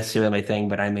not necessarily my thing,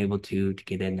 but I'm able to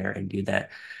get in there and do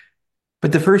that.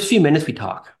 But the first few minutes we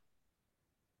talk,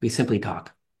 we simply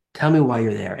talk. Tell me why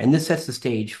you're there, and this sets the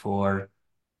stage for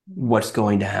what's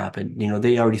going to happen.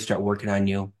 They already start working on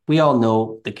you. We all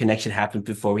know the connection happens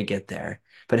before we get there.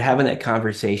 But having that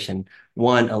conversation,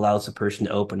 one, allows the person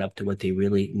to open up to what they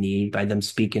really need by them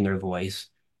speaking their voice.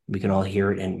 We can all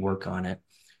hear it and work on it.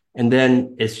 And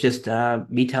then it's just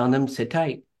me telling them, sit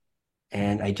tight.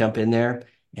 And I jump in there.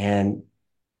 And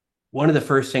one of the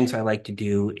first things I like to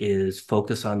do is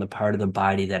focus on the part of the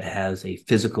body that has a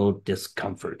physical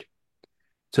discomfort.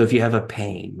 So if you have a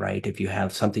pain, right? If you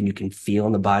have something you can feel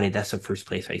in the body, that's the first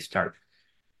place I start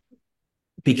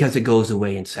because it goes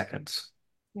away in seconds.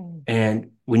 Mm.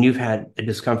 And when you've had a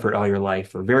discomfort all your life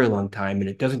for a very long time and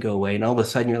it doesn't go away, and all of a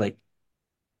sudden you're like,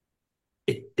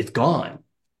 it's gone.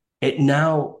 It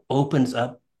now opens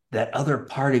up that other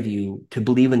part of you to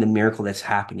believe in the miracle that's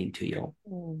happening to you.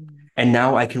 Mm. And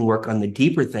now I can work on the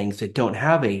deeper things that don't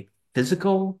have a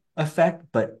physical effect,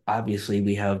 but obviously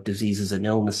we have diseases and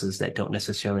illnesses that don't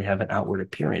necessarily have an outward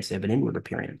appearance, they have an inward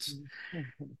appearance. Mm.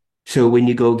 Mhm. So when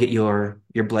you go get your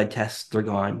blood tests, they're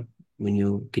gone. When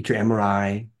you get your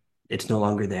MRI, it's no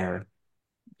longer there,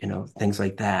 things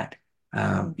like that.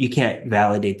 You can't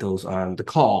validate those on the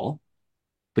call,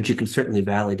 but you can certainly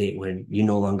validate when you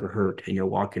no longer hurt and you're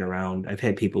walking around. I've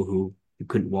had people who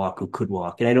couldn't walk, who could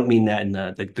walk. And I don't mean that in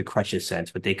the crutches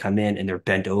sense, but they come in and they're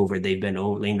bent over. They've been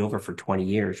leaned over for 20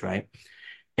 years, right?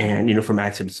 And, from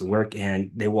accidents to work,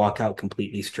 and they walk out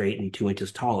completely straight and 2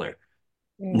 inches taller.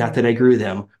 Not that Mm. I grew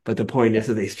them, but the point is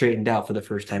that they straightened out for the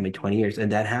first time in 20 years.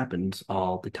 And that happens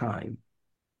all the time.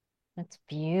 That's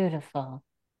beautiful.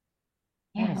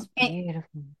 That Yeah. is And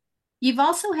beautiful. you've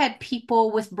also had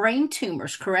people with brain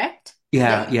tumors, correct? That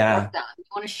Yeah, you've yeah. worked on. You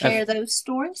want to I've, share those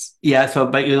stories? Yeah, so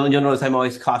but you'll notice I'm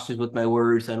always cautious with my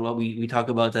words and what we talk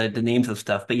about the names of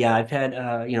stuff. But yeah, I've had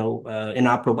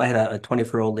inoperable. I had a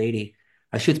 24-year-old lady.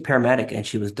 She was a paramedic and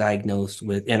she was diagnosed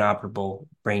with inoperable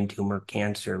brain tumor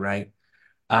cancer, right?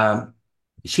 Um,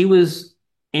 she was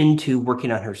into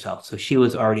working on herself. So she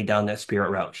was already down that spirit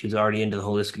route. She was already into the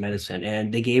holistic medicine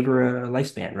and they gave her a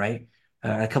lifespan, right?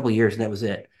 A couple of years and that was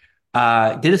it.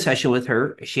 Did a session with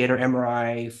her. She had her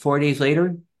MRI 4 days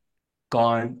later,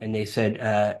 gone, and they said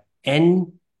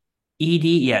NED,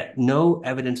 yeah, no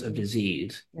evidence of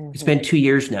disease. It's Mm-hmm. been 2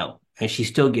 years now, and she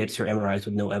still gets her MRIs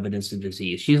with no evidence of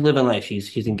disease. She's living life.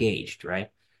 She's engaged, right?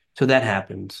 So that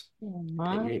happens.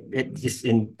 Aw. It just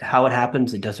in how it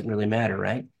happens, it doesn't really matter,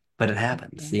 right? But it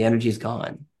happens. Okay. The energy is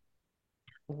gone.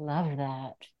 Love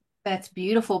that. That's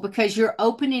beautiful because you're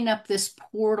opening up this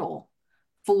portal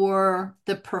for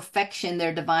the perfection,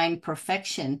 their divine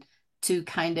perfection to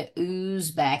kind of ooze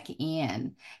back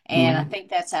in. And I Mhm. think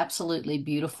that's absolutely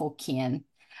beautiful, Ken.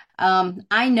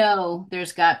 I know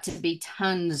there's got to be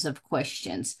tons of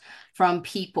questions from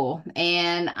people,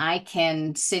 and I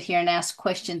can sit here and ask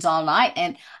questions all night,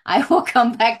 and I will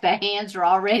come back. The hands are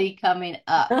already coming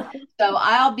up. So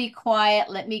I'll be quiet.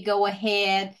 Let me go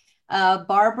ahead.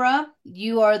 Barbara,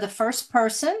 you are the first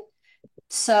person.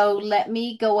 So let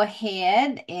me go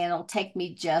ahead, and it'll take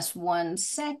me just 1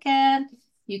 second.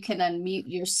 You can unmute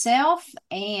yourself,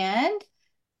 and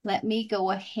let me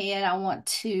go ahead. I want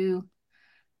to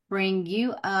bring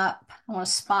you up. I want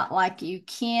to spotlight you,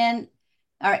 Ken.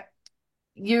 All right,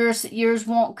 yours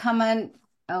won't come in.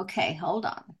 Okay, hold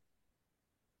on.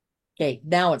 Okay,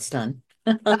 now it's done.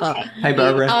 Okay, Hi, beautiful.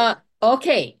 Barbara.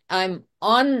 Okay, I'm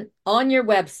on your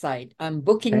website. I'm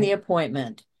booking the Okay.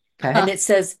 appointment, Okay. and it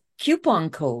says coupon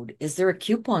code. Is there a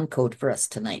coupon code for us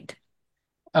tonight?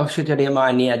 Oh, should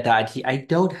I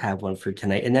don't have one for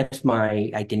tonight, and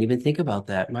I didn't even think about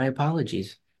that. My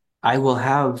apologies. I will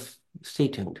have, stay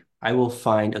tuned. I will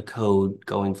find a code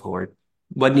going forward.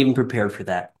 Wasn't even prepared for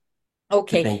that, but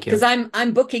Okay, thank because you.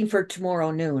 I'm booking for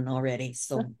tomorrow noon already.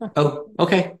 So Oh,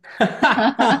 okay.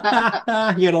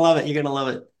 You're gonna love it. You're gonna love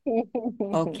it.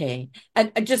 okay,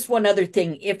 and just one other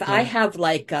thing. If I Yeah. have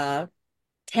like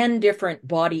 10 different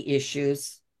body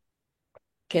issues,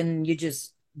 can you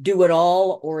just do it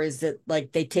all, or is it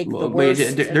like they take the Well, but worst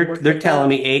and work they're it telling up?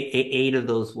 me eight of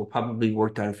those will probably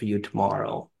work done for you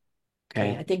tomorrow.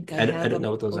 Okay, I Okay. think I I have don't a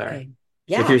know what those are. okay.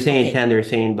 If Yeah, you're saying okay. 10, they're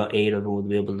saying about eight of them will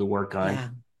be able to work on. Yeah.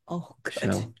 Oh, good. So,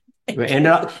 right. Thank And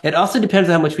you. it also depends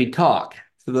on how much we talk.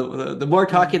 So the more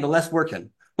Yeah. talking, the less working.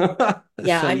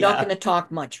 Yeah, So I'm not going yeah. to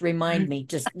talk much. Remind me.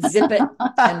 Just zip it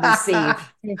and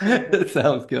receive.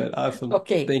 Sounds good. Awesome.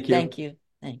 Okay, Thank you. thank you.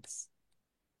 Thanks.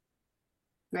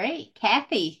 Great,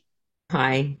 Kathy.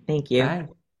 Hi, thank you. Hi.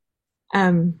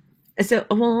 Um,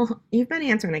 well, you've been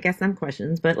answering, I guess, some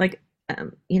questions, but I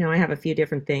have a few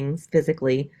different things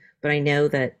physically, but I know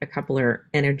that a couple are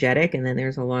energetic, and then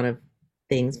there's a lot of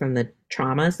things from the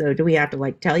trauma. So do we have to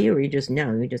like tell you, or you just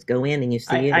know? You just go in and you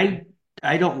I see it? I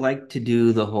I don't like to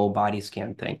do the whole body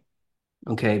scan thing.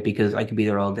 Okay, because I could be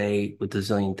there all day with a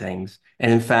zillion things.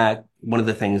 And in fact, one of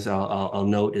the things I'll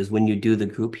note is when you do the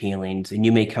group healings, and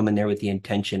you may come in there with the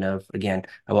intention of, again,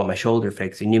 I want my shoulder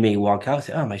fixed, and you may walk out and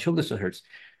say, oh, my shoulder still hurts.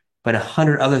 But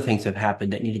 100 other things have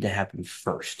happened that needed to happen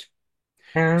first.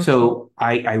 Okay. So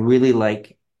I really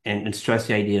like and stress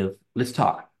the idea of let's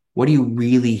talk. What are you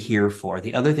really here for?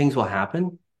 The other things will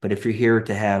happen, but if you're here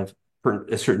to have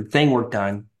a certain thing worked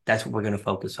on, that's what we're going to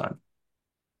focus on.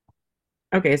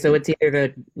 Okay, so it's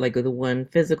either the one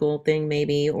physical thing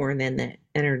maybe, or then the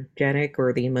energetic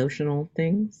or the emotional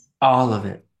things. All of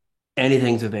it.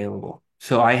 Anything's available.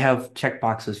 So I have check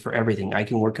boxes for everything. I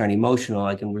can work on emotional,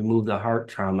 I can remove the heart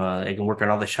trauma, I can work on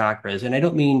all the chakras. And I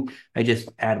don't mean I just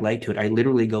add light to it. I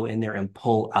literally go in there and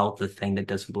pull out the thing that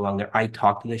doesn't belong there. I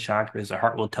talk to the chakras. The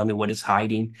heart will tell me what is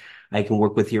hiding. I can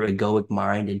work with your egoic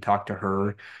mind and talk to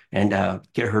her and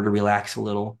get her to relax a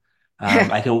little.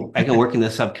 I can work in the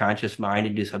subconscious mind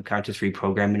and do subconscious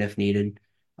reprogramming if needed.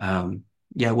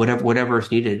 Yeah, whatever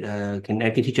is needed. I can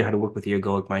teach you how to work with your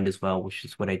egoic mind as well, which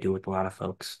is what I do with a lot of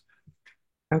folks.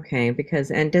 Okay,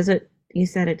 because and does it, you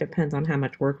said it depends on how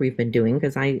much work we've been doing,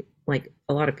 because I, like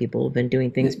a lot of people, have been doing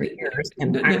things for years,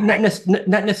 and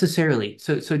Not necessarily.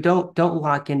 So don't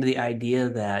lock into the idea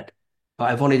that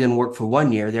I've only done work for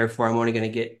 1 year, therefore I'm only going to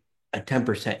get a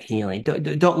 10% healing.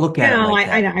 Don't look at it no, like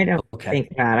that. I don't Okay.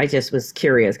 think that. I just was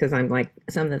curious because I'm like,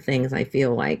 some of the things I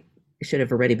feel like should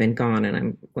have already been gone, and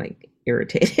I'm like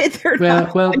irritated. They're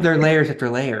not. Well, there are layers after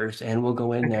layers, and we'll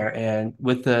go in there. And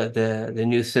with the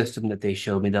new system that they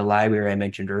showed me, the library I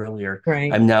mentioned earlier,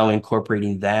 Right. I'm now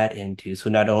incorporating that into.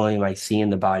 So not only am I seeing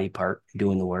the body part,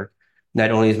 doing the work, not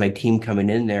only is my team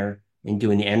coming in there and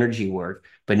doing the energy work,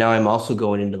 but now I'm also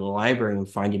going into the library and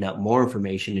finding out more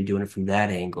information and doing it from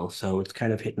that angle. So it's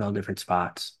kind of hitting all different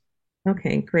spots.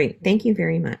 Okay, great. Thank you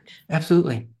very much.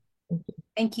 Absolutely.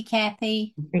 Thank you,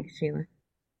 Kathy. Thanks, Sheila.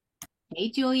 Hey,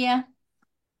 Julia.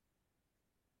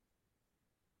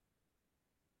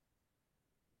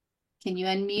 Can you Oh,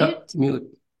 unmute?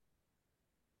 mute.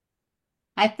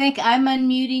 I think I'm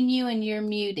unmuting you and you're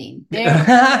muting. There.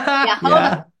 Yeah, hold on.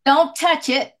 Yeah. Don't touch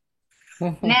it.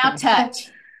 Now touch.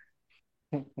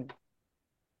 Yeah,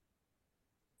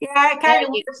 it There kind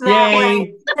of you works that way.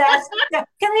 Yay. That's the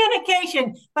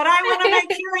communication. But I want to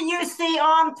make sure you see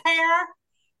on pair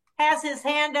has his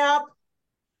hand up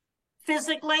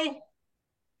physically.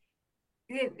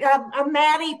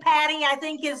 Matty Patty, I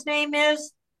think his name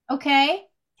is, Okay.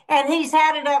 and he's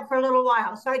had it up for a little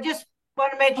while. So I just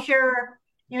want to make sure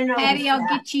you notice Patty, I'll that.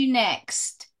 get you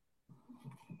next.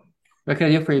 What can I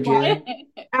do for you, Julia?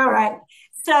 All right.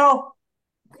 So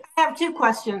I have two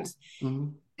questions.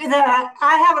 Mhm.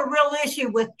 I have a real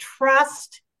issue with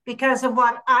trust because of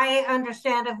what I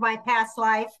understand of my past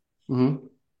life. Mhm.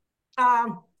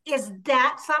 Is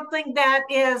that something that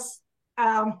is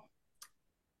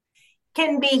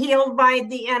can be healed by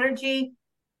the energy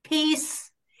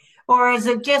piece, or is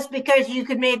it just because you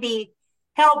could maybe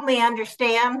help me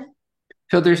understand?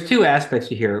 So there's two aspects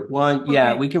to here. One,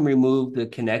 yeah, Okay. we can remove the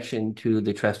connection to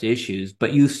the trust issues,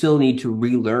 but you still need to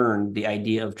relearn the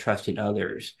idea of trusting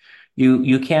others.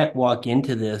 You can't walk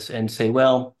into this and say,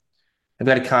 well, I've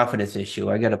got a confidence issue,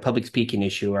 or I've got a public speaking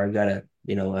issue, or I've got a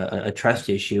trust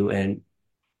issue, and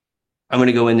I'm going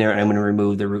to go in there and I'm going to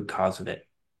remove the root cause of it.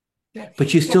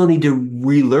 But you still need to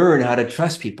relearn how to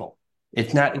trust people.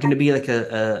 It's not going to be like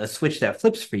a switch that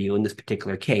flips for you in this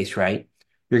particular case, right?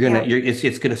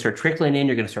 It's going to start trickling in.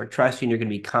 You're going to start trusting. You're going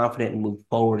to be confident and move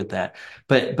forward with that.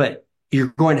 But you're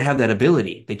going to have that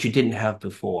ability that you didn't have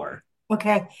before.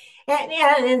 Okay.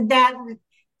 And that, and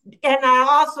I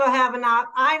also have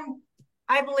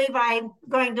I believe I'm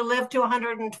going to live to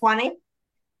 120.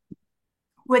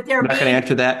 Would there I'm not be? going to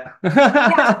answer that.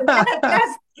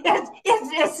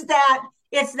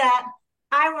 It's that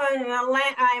I'm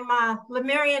a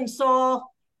Lemurian soul,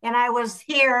 and I was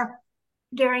here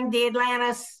during the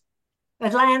Atlantic.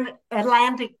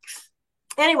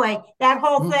 Anyway, that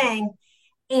whole thing,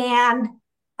 and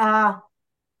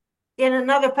in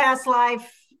another past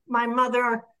life, my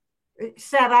mother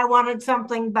said I wanted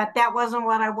something, but that wasn't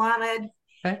what I wanted.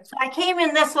 Okay. So I came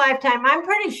in this lifetime. I'm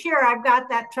pretty sure I've got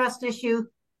that trust issue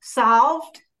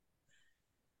solved.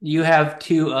 You have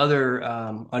two other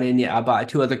about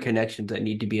two other connections that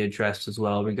need to be addressed as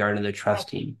well regarding the trust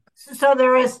team. So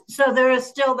there is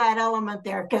still that element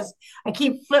there because I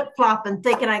keep flip flopping,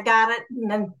 thinking I got it, and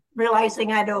then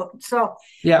realizing I don't. So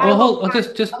Yeah, I well, will.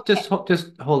 just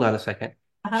hold on a second.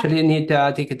 Uh-huh. Should I need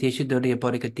to take a tissue to the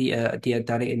body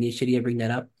initially bring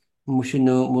that up? Bring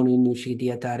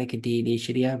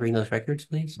those records,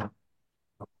 please.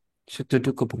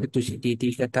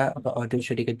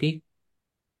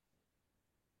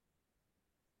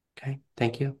 Okay,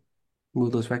 thank you.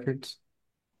 Move those records.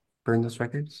 Burn those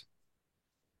records.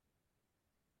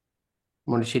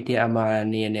 Okay,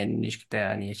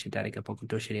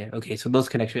 so those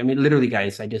connections. I mean, literally,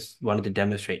 guys, I just wanted to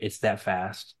demonstrate it's that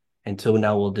fast. And so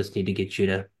now we'll just need to get you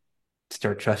to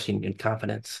start trusting and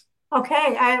confidence.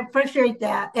 Okay, I appreciate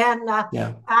that, and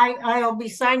Yeah. I'll be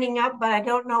signing up, but I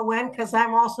don't know when because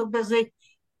I'm also busy.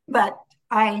 But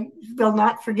I will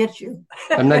not forget you.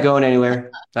 I'm not going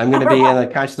anywhere. I'm going to be in the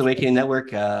Conscious Awakening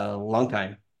Network a long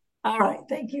time. All right,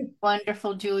 thank you.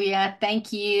 Wonderful, Julia.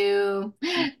 Thank you.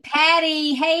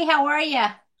 Patty, hey, how are you?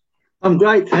 I'm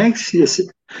great, thanks. Yes,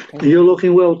 you're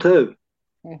looking well too,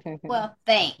 Well,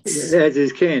 thanks. as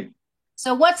is Ken.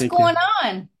 So what's Thank you. going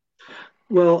on?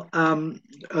 Well,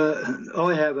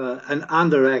 I have an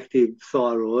underactive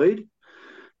thyroid.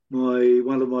 My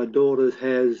one of my daughters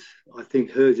has, I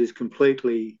think hers is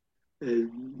completely uh,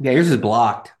 Yeah, yours is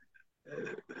blocked.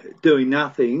 doing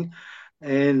nothing,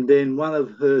 and then one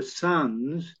of her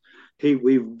sons, he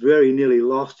we very nearly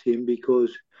lost him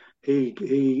because he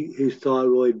his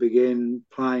thyroid began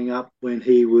playing up when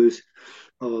he was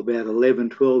about 11,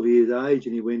 12 years age,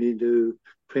 and he went into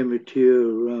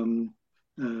premature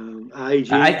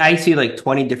aging. I see like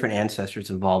 20 different ancestors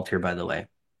involved here, by the way.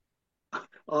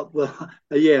 Well,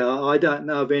 yeah, I don't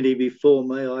know of any before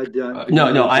me. I don't No,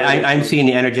 no, know whether. I'm seeing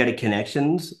the energetic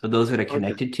connections of those that are Okay,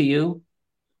 connected to you.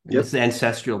 And this yep. is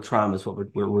ancestral trauma is what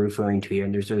we're referring to here.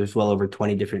 And there's well over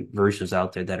 20 different versions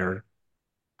out there that are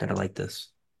like this.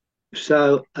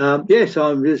 So yes,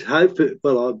 I'm just hoping.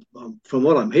 Well, from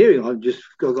what I'm hearing, I've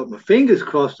got my fingers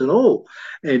crossed and all,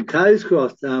 and toes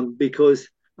crossed, because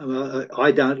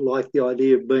I don't like the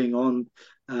idea of being on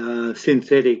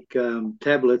synthetic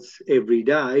tablets every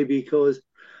day because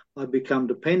I become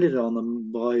dependent on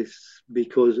them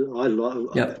because I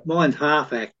like Yep. mine's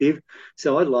half active,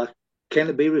 so I'd like. Can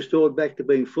it be restored back to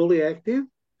being fully active?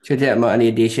 Should that money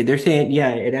addition? They're saying,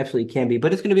 yeah, it absolutely can be,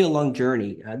 but it's going to be a long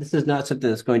journey. This is not something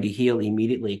that's going to heal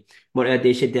immediately. What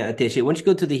they should, once you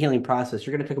go through the healing process,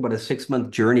 you're going to talk about a 6 month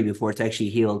journey before it's actually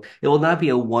healed. It will not be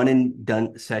a one and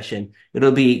done session.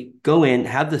 It'll be go in,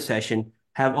 have the session,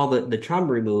 have all the trauma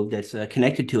removed that's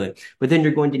connected to it, but then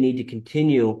you're going to need to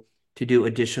continue to do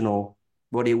additional,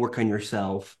 what do you work on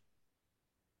yourself,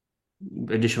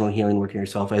 additional healing work on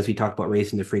yourself as we talk about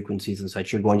raising the frequencies and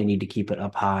such. You're going to need to keep it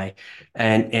up high,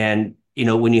 and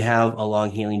when you have a long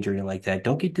healing journey like that,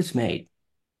 don't get dismayed.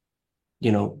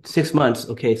 6 months,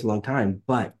 okay, it's a long time,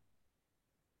 but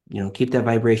keep that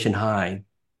vibration high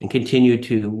and continue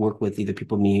to work with either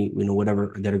people, me,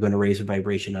 whatever, that are going to raise the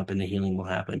vibration up, and the healing will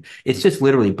happen. It's just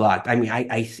literally blocked. I mean,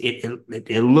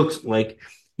 it looks like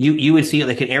you would see it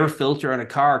like an air filter on a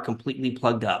car completely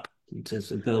plugged up. It's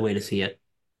just another way to see it.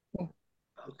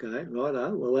 Okay,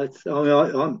 righto. Well, that's. I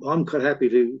mean, I'm quite happy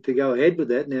to go ahead with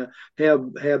that. Now,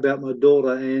 how about my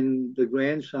daughter and the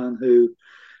grandson who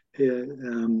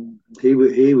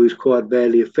he was quite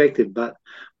badly affected, but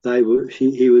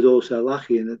he was also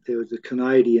lucky in that there was a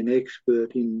Canadian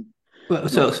expert in Well,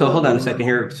 so not so far hold on a away. second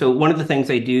here. So one of the things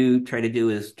I do try to do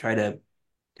is try to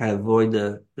kind of avoid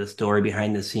the story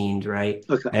behind the scenes, right?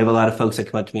 Okay, I have a lot of folks that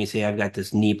come up to me and say, I've got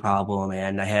this knee problem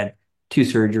and I had two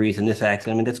surgeries and this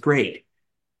accident. I mean, that's great.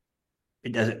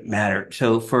 It doesn't matter.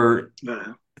 So for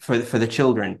no, for the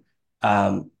children,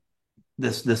 um,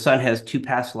 the son has two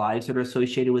past lives that are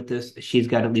associated with this. She's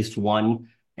got at least one.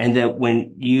 And that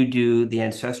when you do the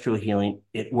ancestral healing,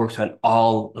 it works on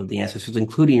all of the ancestors,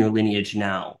 including your lineage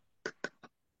now.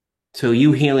 So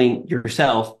you healing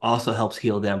yourself also helps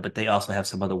heal them, but they also have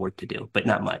some other work to do, but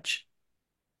not much.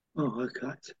 oh,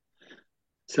 okay.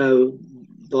 So,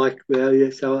 like, well, yeah,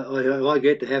 so I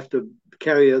get to have to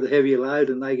carry the heavier load,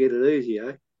 and they get it easy,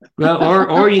 eh? Well,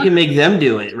 or you can make them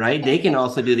do it, right? They can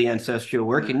also do the ancestral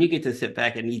work, and you get to sit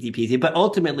back and easy peasy. But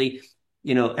ultimately,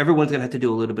 everyone's gonna have to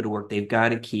do a little bit of work. They've got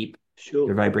to keep their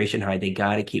Sure. vibration high. They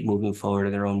got to keep moving forward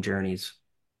on their own journeys.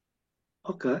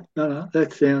 Okay. No, no,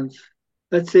 that sounds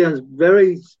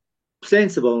very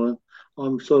sensible, and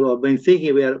I've been thinking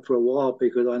about it for a while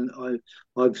because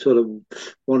I've sort of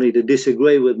wanted to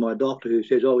disagree with my doctor who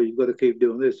says, "Oh, you've got to keep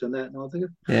doing this and that," and I think,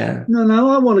 Yeah. no, no,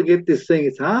 I want to get this thing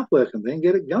its half working, then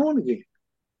get it going again.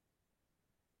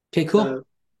 Okay, So, cool.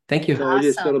 Thank you. so I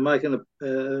just got to Awesome. make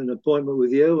an appointment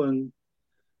with you, and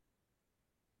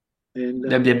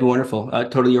That'd be wonderful.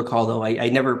 Totally your call, though. I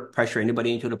never pressure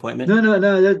anybody into an appointment. no, no,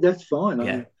 no, that's fine.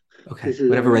 Yeah. Okay. This is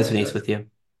Whatever resonates with you.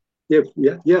 yeah,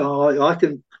 yeah, yeah. I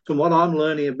can, from what I'm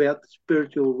learning about the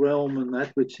spiritual realm and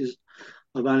that, which is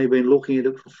I've only been looking at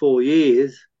it for 4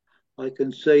 years. I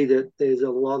can see that there's a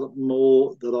lot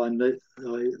more that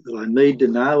I need to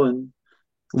know, and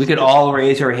We could all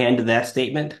raise our hand to that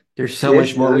statement. There's so much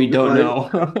yes, more we don't I know.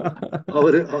 I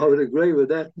would agree with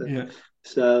that. Yeah.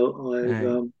 So All I've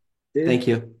right. yeah. Thank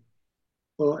you.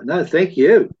 All right. No, thank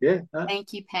you. Yeah.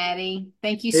 Thank you, Patty.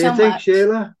 Thank you Yeah. so Thanks, much.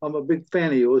 Sheila. I'm a big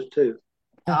fan of yours too.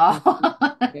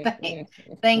 Oh,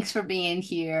 thanks for being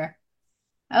here.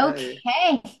 Yeah. Yeah.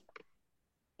 Okay.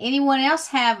 Anyone else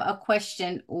have a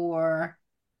question or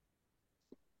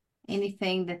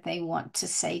anything that they want to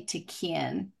say to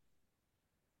Ken?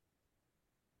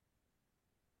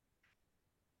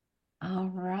 All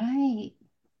right.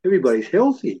 everybody's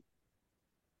healthy.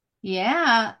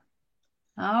 Yeah.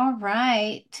 All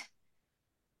right.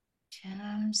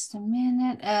 Just a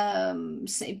minute.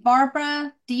 Say,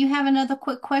 Barbara, do you have another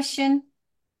quick question?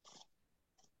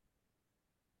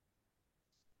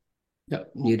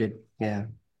 Yep, muted. Yeah.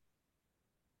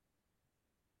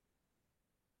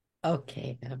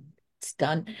 Okay, it's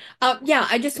done. Yeah,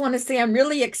 I just want to say I'm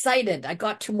really excited. I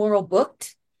got tomorrow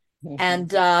booked, and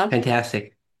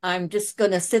Fantastic. I'm just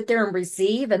gonna sit there and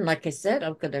receive. And like I said,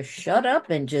 I'm gonna shut up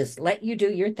and just let you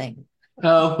do your thing.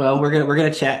 Oh, well, we're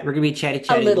gonna chat. We're gonna be A chatty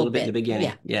a little little bit in the bit. Yeah,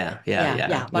 beginning. Yeah, yeah, yeah, yeah.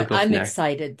 yeah. We'll But go from I'm there.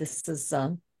 excited. This is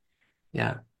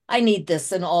Yeah. I need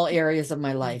this in all areas of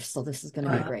my life, so this is gonna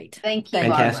be Right. great. Thank you, Thank you.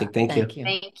 Barbara. Fantastic. Thank Thank you. you.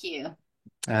 Thank you.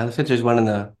 Looks like there's one in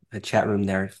the chat room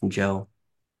there from Joe.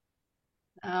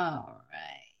 All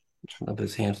right. I don't know if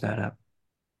his hand's not up.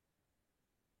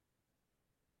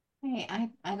 Hey,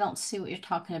 I don't see what you're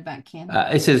talking about, Ken.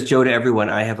 It says, Joe to everyone,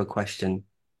 I have a question.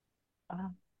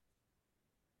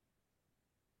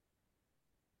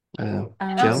 I don't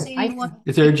Joe? see I anyone.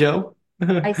 Is there a Joe?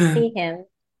 I see him.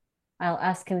 I'll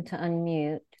ask him to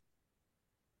unmute.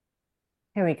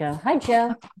 Here we go. Hi,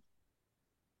 Joe.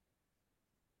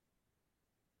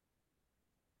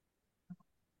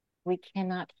 We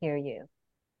cannot hear you.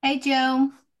 Hey,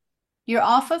 Joe, you're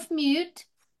off of mute.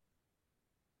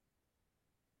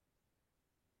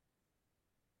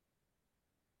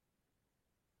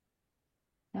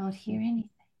 Don't hear anything.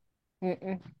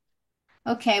 Mm-mm.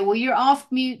 Okay, well, you're off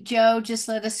mute, Joe. Just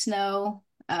let us know.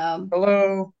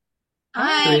 Hello.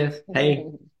 There he Hi, is. Hey.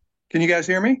 Can you guys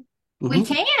hear me? we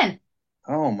Mm-hmm. can.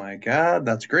 Oh my God,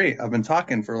 that's great. I've been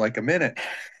talking for like a minute.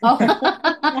 Oh,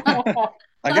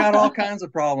 I got all kinds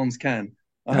of problems, Ken.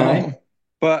 All right.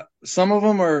 But some of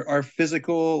them are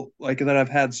physical, like that I've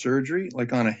had surgery,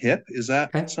 like on a hip. Is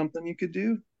that Okay. something you could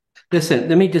do? Listen,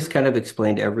 let me just kind of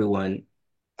explain to everyone.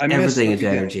 I missed Everything the is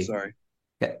beginning, energy. sorry.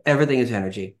 Yeah, everything is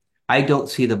energy. I don't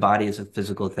see the body as a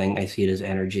physical thing. I see it as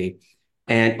energy.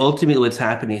 And ultimately, what's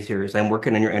happening here is I'm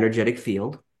working on your energetic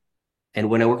field. And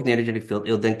when I work in the energetic field,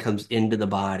 it then comes into the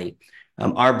body.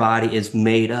 Our body is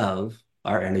made of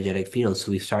our energetic field.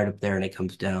 So we start up there and it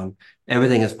comes down.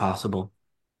 Everything is possible.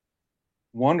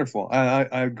 Wonderful. I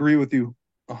agree with you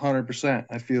 100%.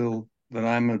 I feel that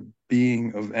I'm a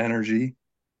being of energy,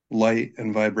 light,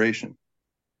 and vibration.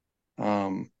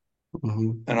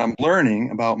 Hmm. And I'm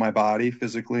learning about my body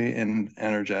physically and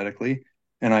energetically.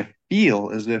 And I feel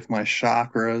as if my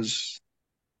chakras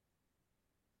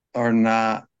are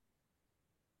not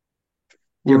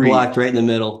You're free. blocked right in the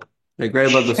middle. Like right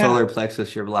above the Yeah, solar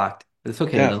plexus, you're blocked. It's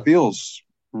okay yeah, it though. feels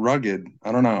rugged.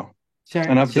 I don't know. Sure.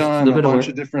 And It's I've just a done little a bit of bunch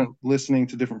of work. different listening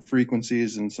to different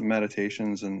frequencies and some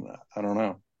meditations, and I don't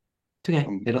know. It's okay.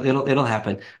 Um, It'll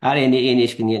happen.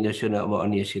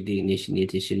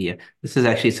 This is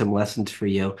actually some lessons for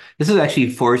you. This is actually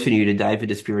forcing you to dive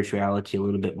into spirituality a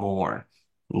little bit more.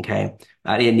 Okay.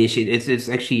 It's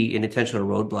actually an intentional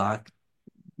roadblock.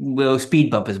 Well,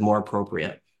 speed bump is more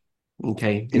appropriate.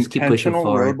 Okay. Just keep pushing intentional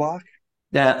forward. roadblock.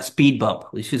 That speed bump.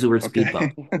 Let's use the word speed Okay.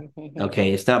 bump.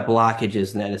 Okay. It's not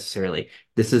blockages necessarily.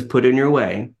 This is put in your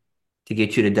way to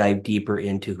get you to dive deeper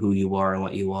into who you are and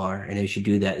what you are. And as you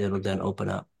do that, it'll then open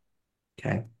up.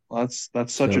 Okay. Well, that's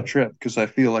such a So, trip because I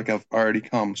feel like I've already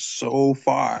come so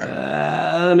far,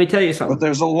 let me tell you but something.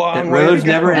 there's a That long way to road's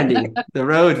never go. ending. The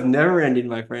road's never ending,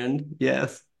 my friend.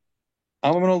 Yes.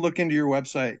 I'm gonna look into your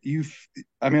website.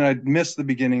 I mean, I missed the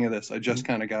beginning of this. I just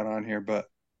kind of got on here, but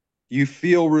you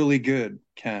feel really good,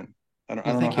 Ken. I Well,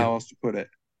 don't know thank how you. else to put it.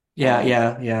 Yeah, Um,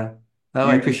 yeah, yeah. Oh,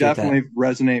 I you appreciate that. definitely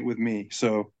resonate with me,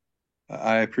 so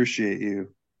I appreciate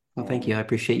you, Well, thank you. I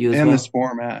appreciate you as and this well.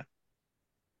 format,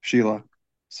 Sheila.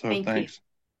 So thank you. thanks.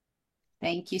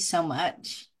 Thank you so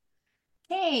much.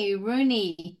 Hey,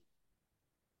 Rooney,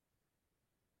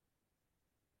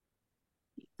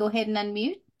 go ahead and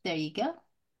unmute. There you go.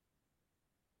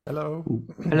 Hello.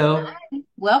 Hello.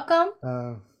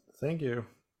 Welcome. Thank you.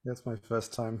 That's my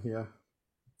first time here.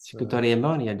 It's So nice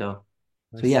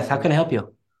to yes, how meet can I help you.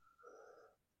 you?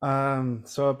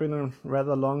 So I've been a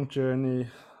rather long journey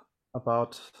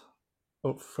about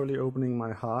fully opening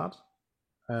my heart,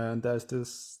 and there's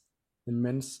this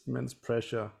immense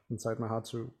pressure inside my heart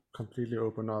to completely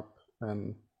open up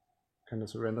and kind of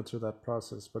surrender to that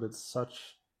process. But it's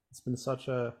been such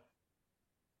a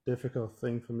difficult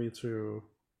thing for me to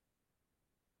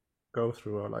go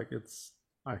through, or like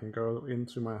I can go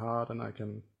into my heart and I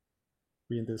can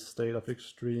be in this state of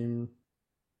extreme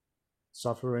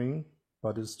suffering,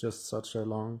 but it's just such a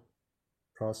long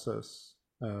process.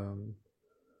 And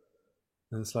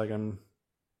it's like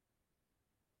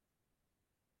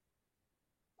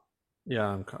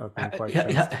Yeah, I've been quite tense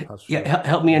the Yeah, past few. yeah,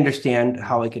 help me understand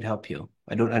how I could help you.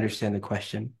 I don't understand the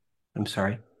question. I'm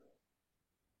sorry.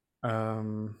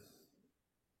 Um,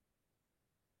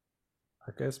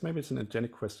 I guess maybe it's an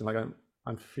energetic question. Like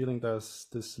I'm feeling there's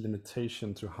this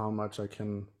limitation to how much I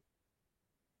can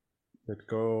let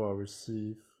go or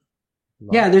receive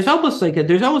Yeah, love. there's almost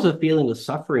a feeling of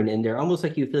suffering in there, almost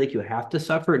like you feel like you have to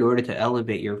suffer in order to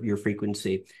elevate your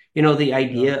frequency. The Yeah,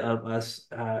 idea of us,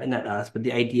 not us, but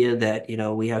the idea that,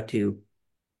 we have to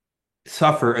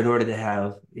suffer in order to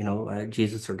have,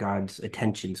 Jesus or God's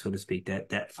attention, so to speak,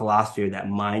 that philosophy or that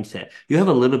mindset. You have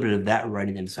a little bit of that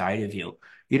running inside of you.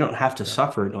 You don't have to yeah.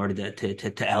 suffer in order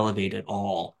to elevate it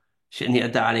all. I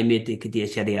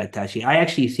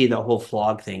actually see the whole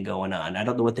flog thing going on. I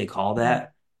don't know what they call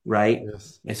that, right?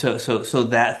 Yes. And so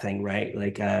that thing, right?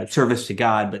 Like service to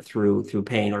God, but through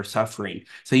pain or suffering.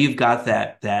 So you've got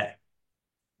that. I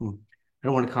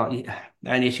don't want to call it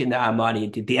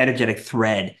the energetic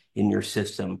thread in your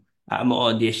system. I'm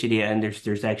on the Ishida, and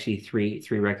there's actually three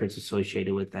records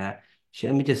associated with that.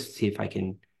 Let me just see if I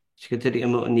can just go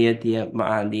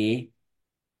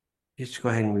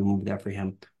ahead and remove that for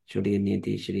him.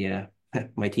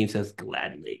 My team says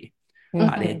gladly.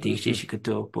 Bring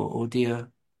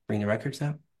the records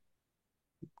up.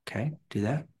 Okay, do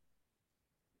that.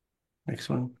 Next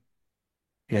one.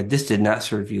 Yeah, this did not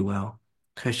serve you well.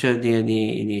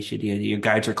 Your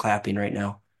guides are clapping right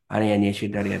now. I don't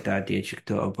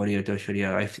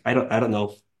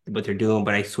know what they're doing,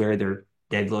 but I swear they're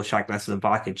dead little shot glasses of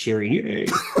vodka cheering. Yay.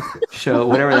 So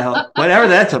whatever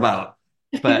that's about.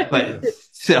 But Yes.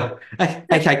 so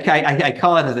I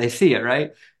call it as I see it,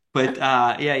 right? But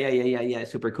yeah,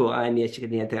 super cool.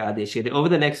 Over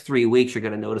the next 3 weeks, you're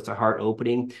going to notice a heart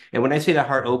opening. And when I say the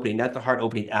heart Okay. opening, not the heart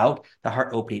opening out, the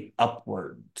heart opening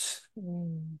upwards.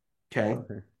 Okay.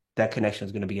 Okay. That connection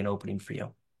is going to be an opening for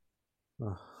you.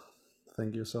 Oh,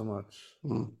 thank you so much.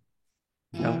 Mm.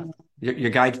 No, your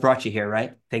guides brought you here,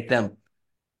 right? Take them.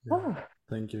 Yeah.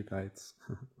 Thank you, guides.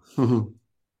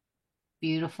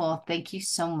 Beautiful. Thank you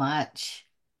so much.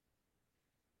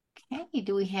 Okay,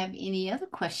 do we have any other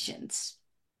questions?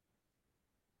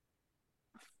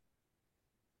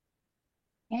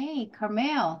 Hey,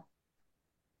 Carmel,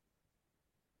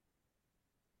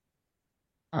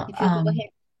 if you'll go ahead.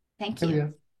 Thank Here we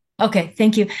you. go. Okay,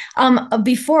 thank you.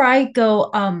 Before I go,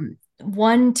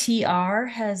 one TR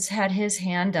has had his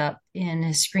hand up in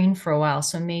his screen for a while,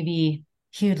 so maybe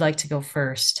he would like to go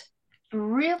first.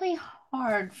 Really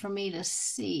hard for me to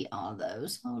see all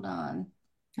those. Hold on.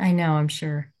 I know, I'm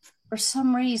sure. For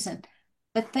some reason.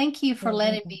 But thank you for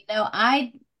letting me know.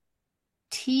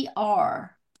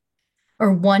 TR.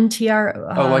 Or one TR.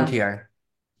 Oh, one TR.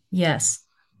 Yes.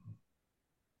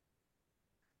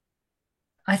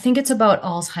 I think it's about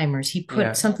Alzheimer's. He put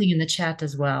Yeah. something in the chat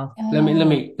as well. Let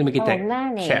me get Oh, that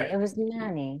Manny. chat. It was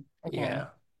Manny. Okay. Yeah.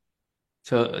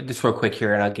 So just real quick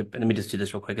here, and let me just do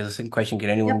this real quick. As a second question,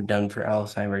 can anyone be done for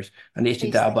Alzheimer's?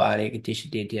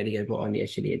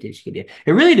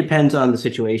 It really depends on the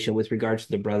situation with regards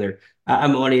to the brother.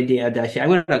 I'm going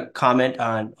to comment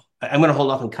on. I'm going to hold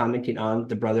off on commenting on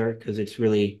the brother because it's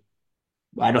really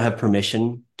I don't have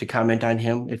permission to comment on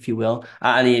him, if you will.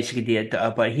 But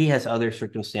he has other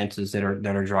circumstances that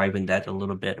are driving that a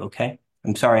little bit. Okay,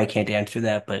 I'm sorry I can't answer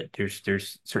that, but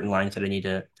there's certain lines that I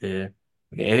need to.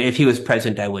 If he was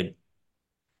present, I would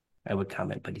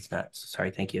comment, but he's not. So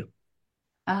sorry. Thank you.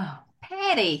 Oh,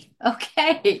 Patty.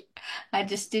 Okay. I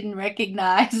just didn't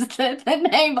recognize the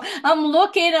name. I'm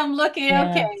looking. Okay.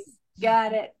 Yes.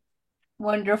 Got it.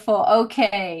 Wonderful.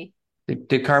 Okay.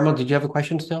 Did Carmel? Did you have a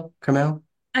question still, Carmel?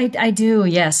 I do,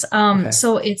 yes. Okay.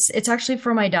 So it's actually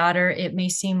for my daughter. It may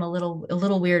seem a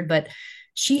little weird, but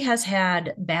she has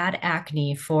had bad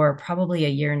acne for probably a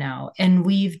year now, and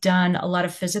we've done a lot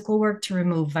of physical work to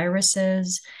remove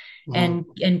viruses and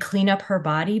clean up her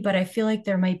body, but I feel like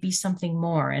there might be something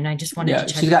more, and I just wanted to Yeah,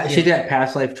 check she's with got you. she's got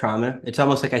past life trauma. It's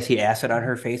almost like I see acid on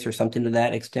her face or something to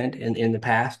that extent in the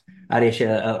past. A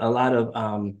lot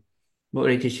of what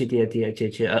did she did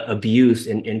abuse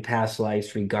in past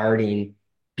lives regarding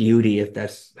beauty, if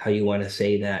that's how you want to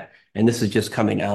say that. And this is just coming out.